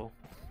an asshole.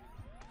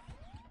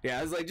 Yeah,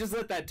 I was like, just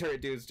let that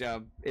turret do its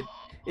job.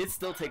 It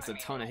still takes a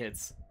ton of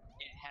hits.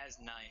 It has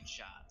 9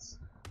 shots.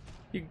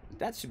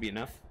 That should be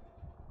enough.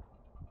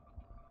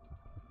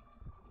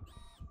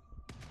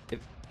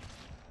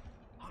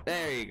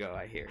 There you go,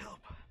 I hear it.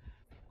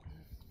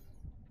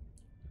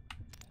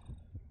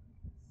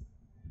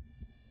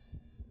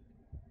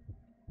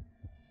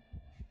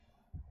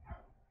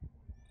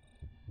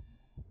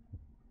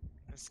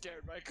 I'm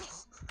scared, Michael.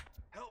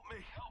 Help me.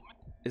 Help me.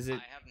 Is it?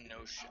 I have no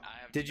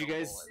I have Did you no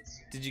guys?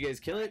 bullets. Did you guys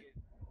kill it?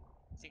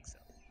 I think so.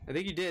 I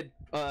think you did.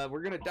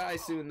 We're gonna die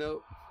soon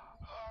though.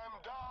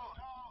 I'm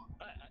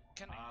down.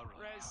 Can I All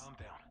right, res? calm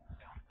down.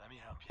 Let me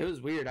help It you.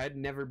 was weird. I'd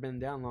never been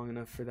down long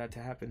enough for that to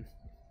happen.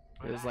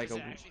 It was like Does a.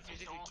 it actually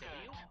physically kill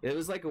you? It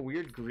was like a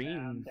weird I'm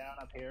green. down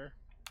up here.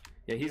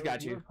 Yeah, he's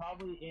got You're you.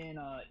 probably in.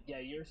 Yeah,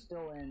 you're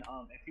still in.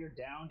 If you're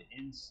downed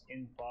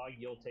in fog,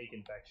 you'll take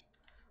infection.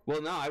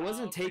 Well, no, I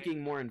wasn't okay.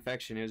 taking more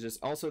infection. It was just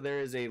also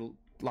there is a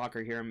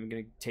locker here. I'm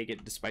gonna take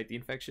it despite the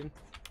infection.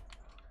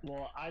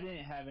 Well, I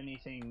didn't have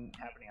anything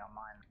happening on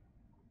mine.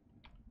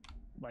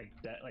 Like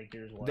that, like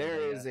yours was. There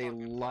I is guess. a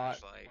lot.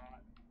 Flashlight.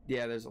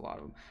 Yeah, there's a lot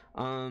of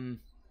them.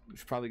 We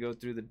should probably go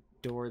through the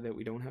door that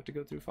we don't have to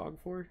go through fog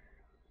for.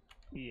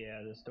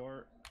 Yeah, this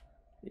door.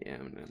 Yeah,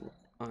 I'm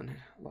gonna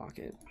unlock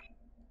it.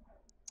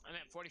 I'm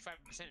at 45%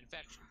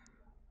 infection.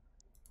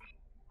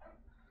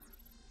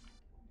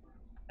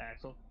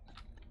 Axel.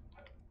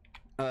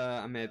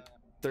 I'm at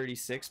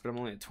 36, but I'm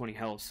only at 20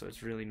 health, so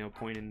it's really no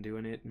point in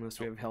doing it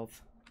unless we have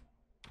health.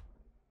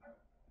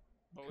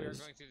 But we are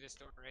going through this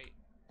door, right?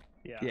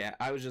 Yeah. Yeah,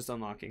 I was just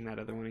unlocking that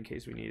other one in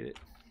case we need it.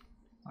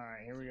 All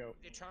right, here we go.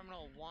 The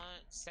terminal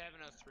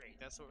 1703.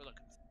 That's what we're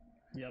looking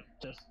for. Yep,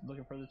 just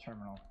looking for the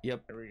terminal.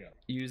 Yep. Here we go.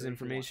 Use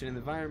information in the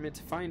environment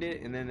to find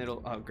it, and then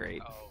it'll. Oh,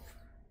 great. Oh,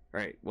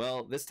 Right.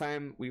 Well, this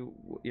time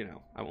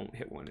I won't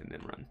hit one and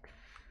then run.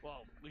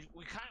 Well, we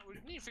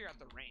need to figure out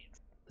the range.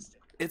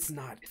 It's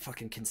not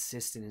fucking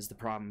consistent is the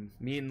problem.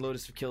 Me and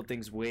Lotus have killed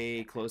things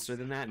way closer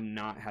than that and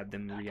not had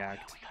them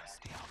react.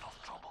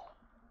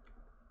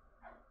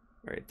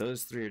 Alright,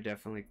 those 3 are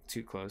definitely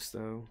too close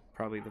though.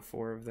 Probably the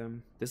 4 of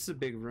them. This is a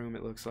big room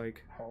it looks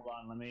like. Hold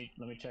on, let me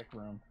check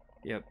room.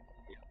 Yep.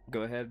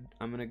 Go ahead.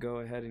 I'm gonna go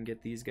ahead and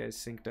get these guys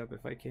synced up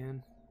if I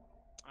can.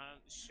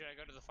 Should I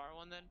go to the far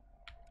one then?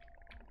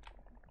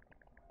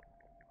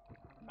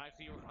 Mike,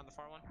 you work on the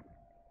far one?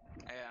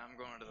 yeah, I'm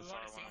going to the far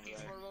one over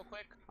there. Real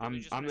quick? I'm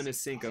gonna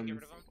sync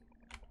them.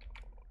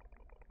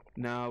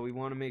 No, we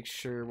want to make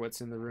sure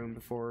what's in the room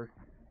before.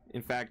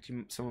 In fact,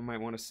 someone might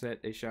want to set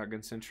a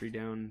shotgun sentry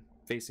down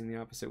facing the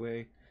opposite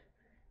way,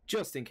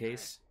 just in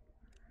case.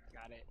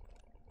 Got it.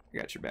 I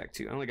got your back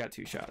too. I only got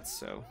 2 shots,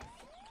 so.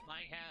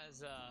 Mine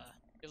has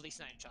at least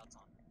 9 shots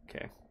on.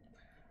 Okay.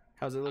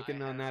 How's it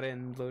looking on that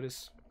end,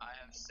 Lotus? I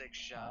have 6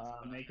 shots.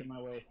 I'm making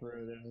my way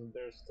through.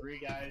 There's 3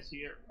 guys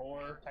here,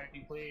 4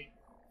 technically.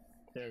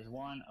 There's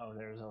 1. Oh,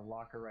 there's a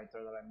locker right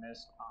there that I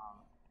missed.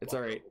 It's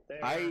all right.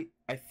 I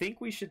think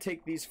we should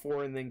take these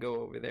 4 and then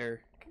go over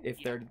there.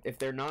 If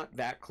they're not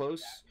that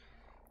close,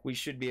 we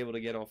should be able to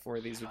get all 4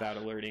 of these without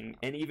alerting.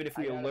 And even if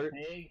we alert,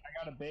 I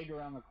got a big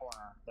around the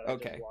corner. That I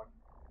okay. just walked,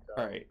 so.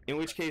 All right. In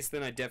which case,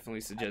 then I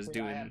definitely suggest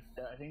Actually, doing.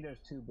 I think there's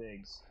 2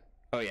 bigs.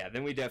 Oh yeah,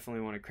 then we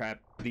definitely want to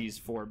crap these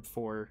 4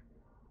 before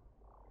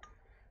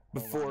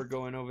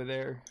going over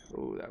there.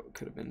 Oh, that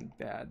could have been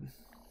bad.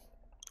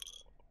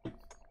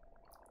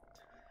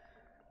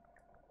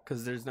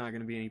 Because there's not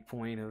going to be any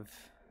point of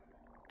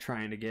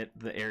trying to get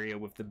the area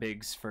with the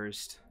bigs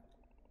first.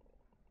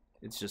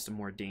 It's just a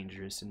more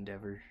dangerous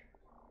endeavor.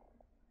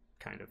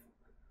 Kind of.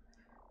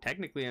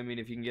 Technically, I mean,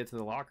 if you can get to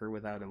the locker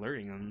without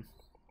alerting them,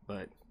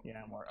 but...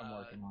 Yeah, I'm working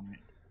on it.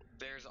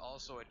 There's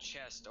also a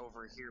chest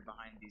over here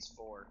behind these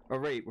 4. Oh,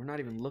 right, we're not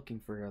even looking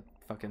for a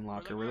fucking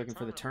locker. We're looking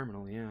for the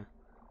terminal, yeah.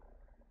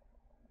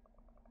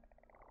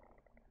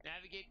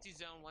 Navigate to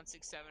zone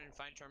 167 and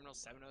find terminal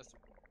 703.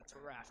 That's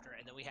what we're after.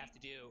 And then we have to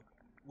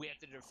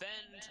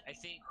defend, I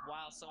think,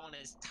 while someone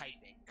is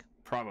typing.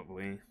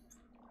 Probably.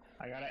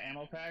 I got an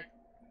ammo pack.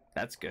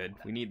 That's good.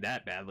 We need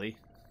that badly.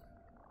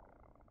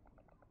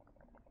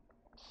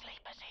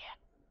 Sleepers here.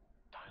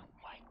 Don't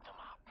wake them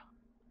up.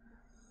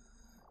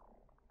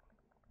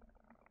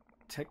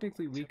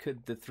 Technically,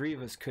 the 3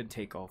 of us could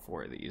take all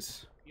 4 of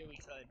these. Yeah, we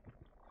could.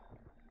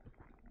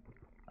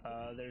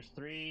 There's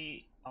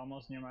 3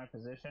 almost near my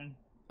position.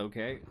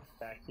 Okay.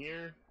 Back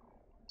here.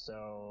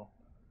 So...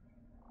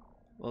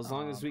 Well, as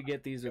long as we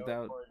get these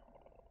without...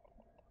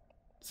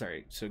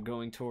 Sorry, so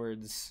going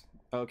towards...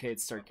 Okay,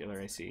 it's circular,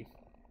 I see.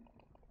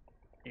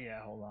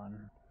 Yeah, hold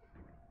on.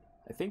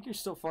 I think you're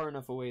still far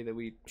enough away that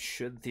we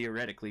should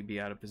theoretically be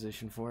out of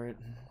position for it.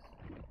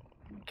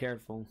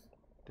 Careful.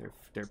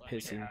 They're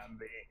pissing. Yeah,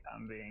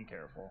 I'm being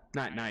careful.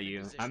 Not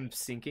you. I'm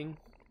sinking.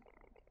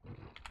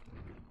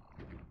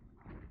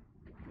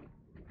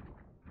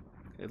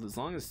 As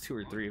long as 2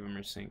 or 3 of them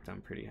are synced,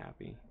 I'm pretty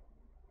happy.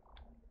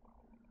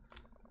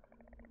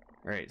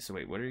 Alright, so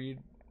wait, where are you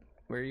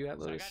at,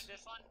 Lotus? So I got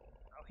this one.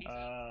 Oh, he's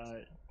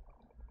out.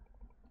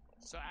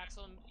 So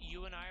Axel,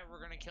 you and we're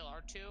gonna kill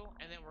R2,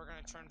 and then we're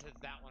gonna turn to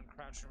that one,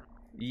 crouch.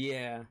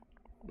 Yeah.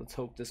 Let's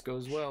hope this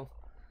goes well.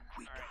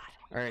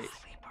 Alright.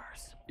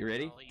 You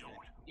ready?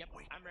 Yep,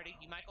 I'm ready.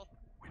 You, Michael?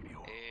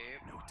 No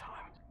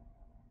time.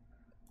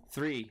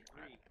 3,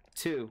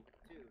 2,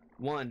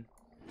 1.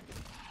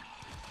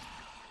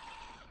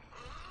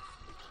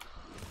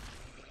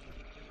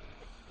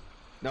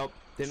 Nope,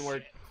 didn't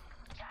work.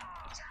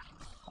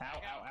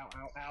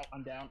 Ow,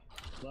 I'm down.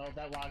 Well,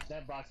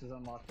 that box is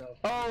unlocked though.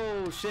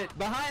 Oh shit,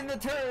 behind the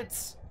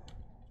turrets!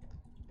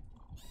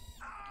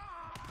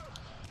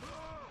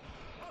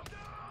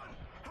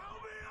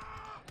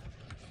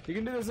 You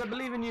can do this, I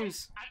believe in you.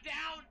 I'm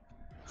down!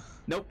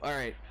 Nope,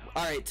 alright.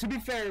 Alright, to be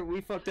fair,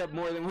 we fucked up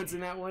more than once in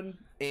that one,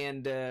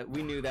 and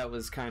we knew that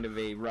was kind of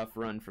a rough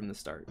run from the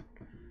start.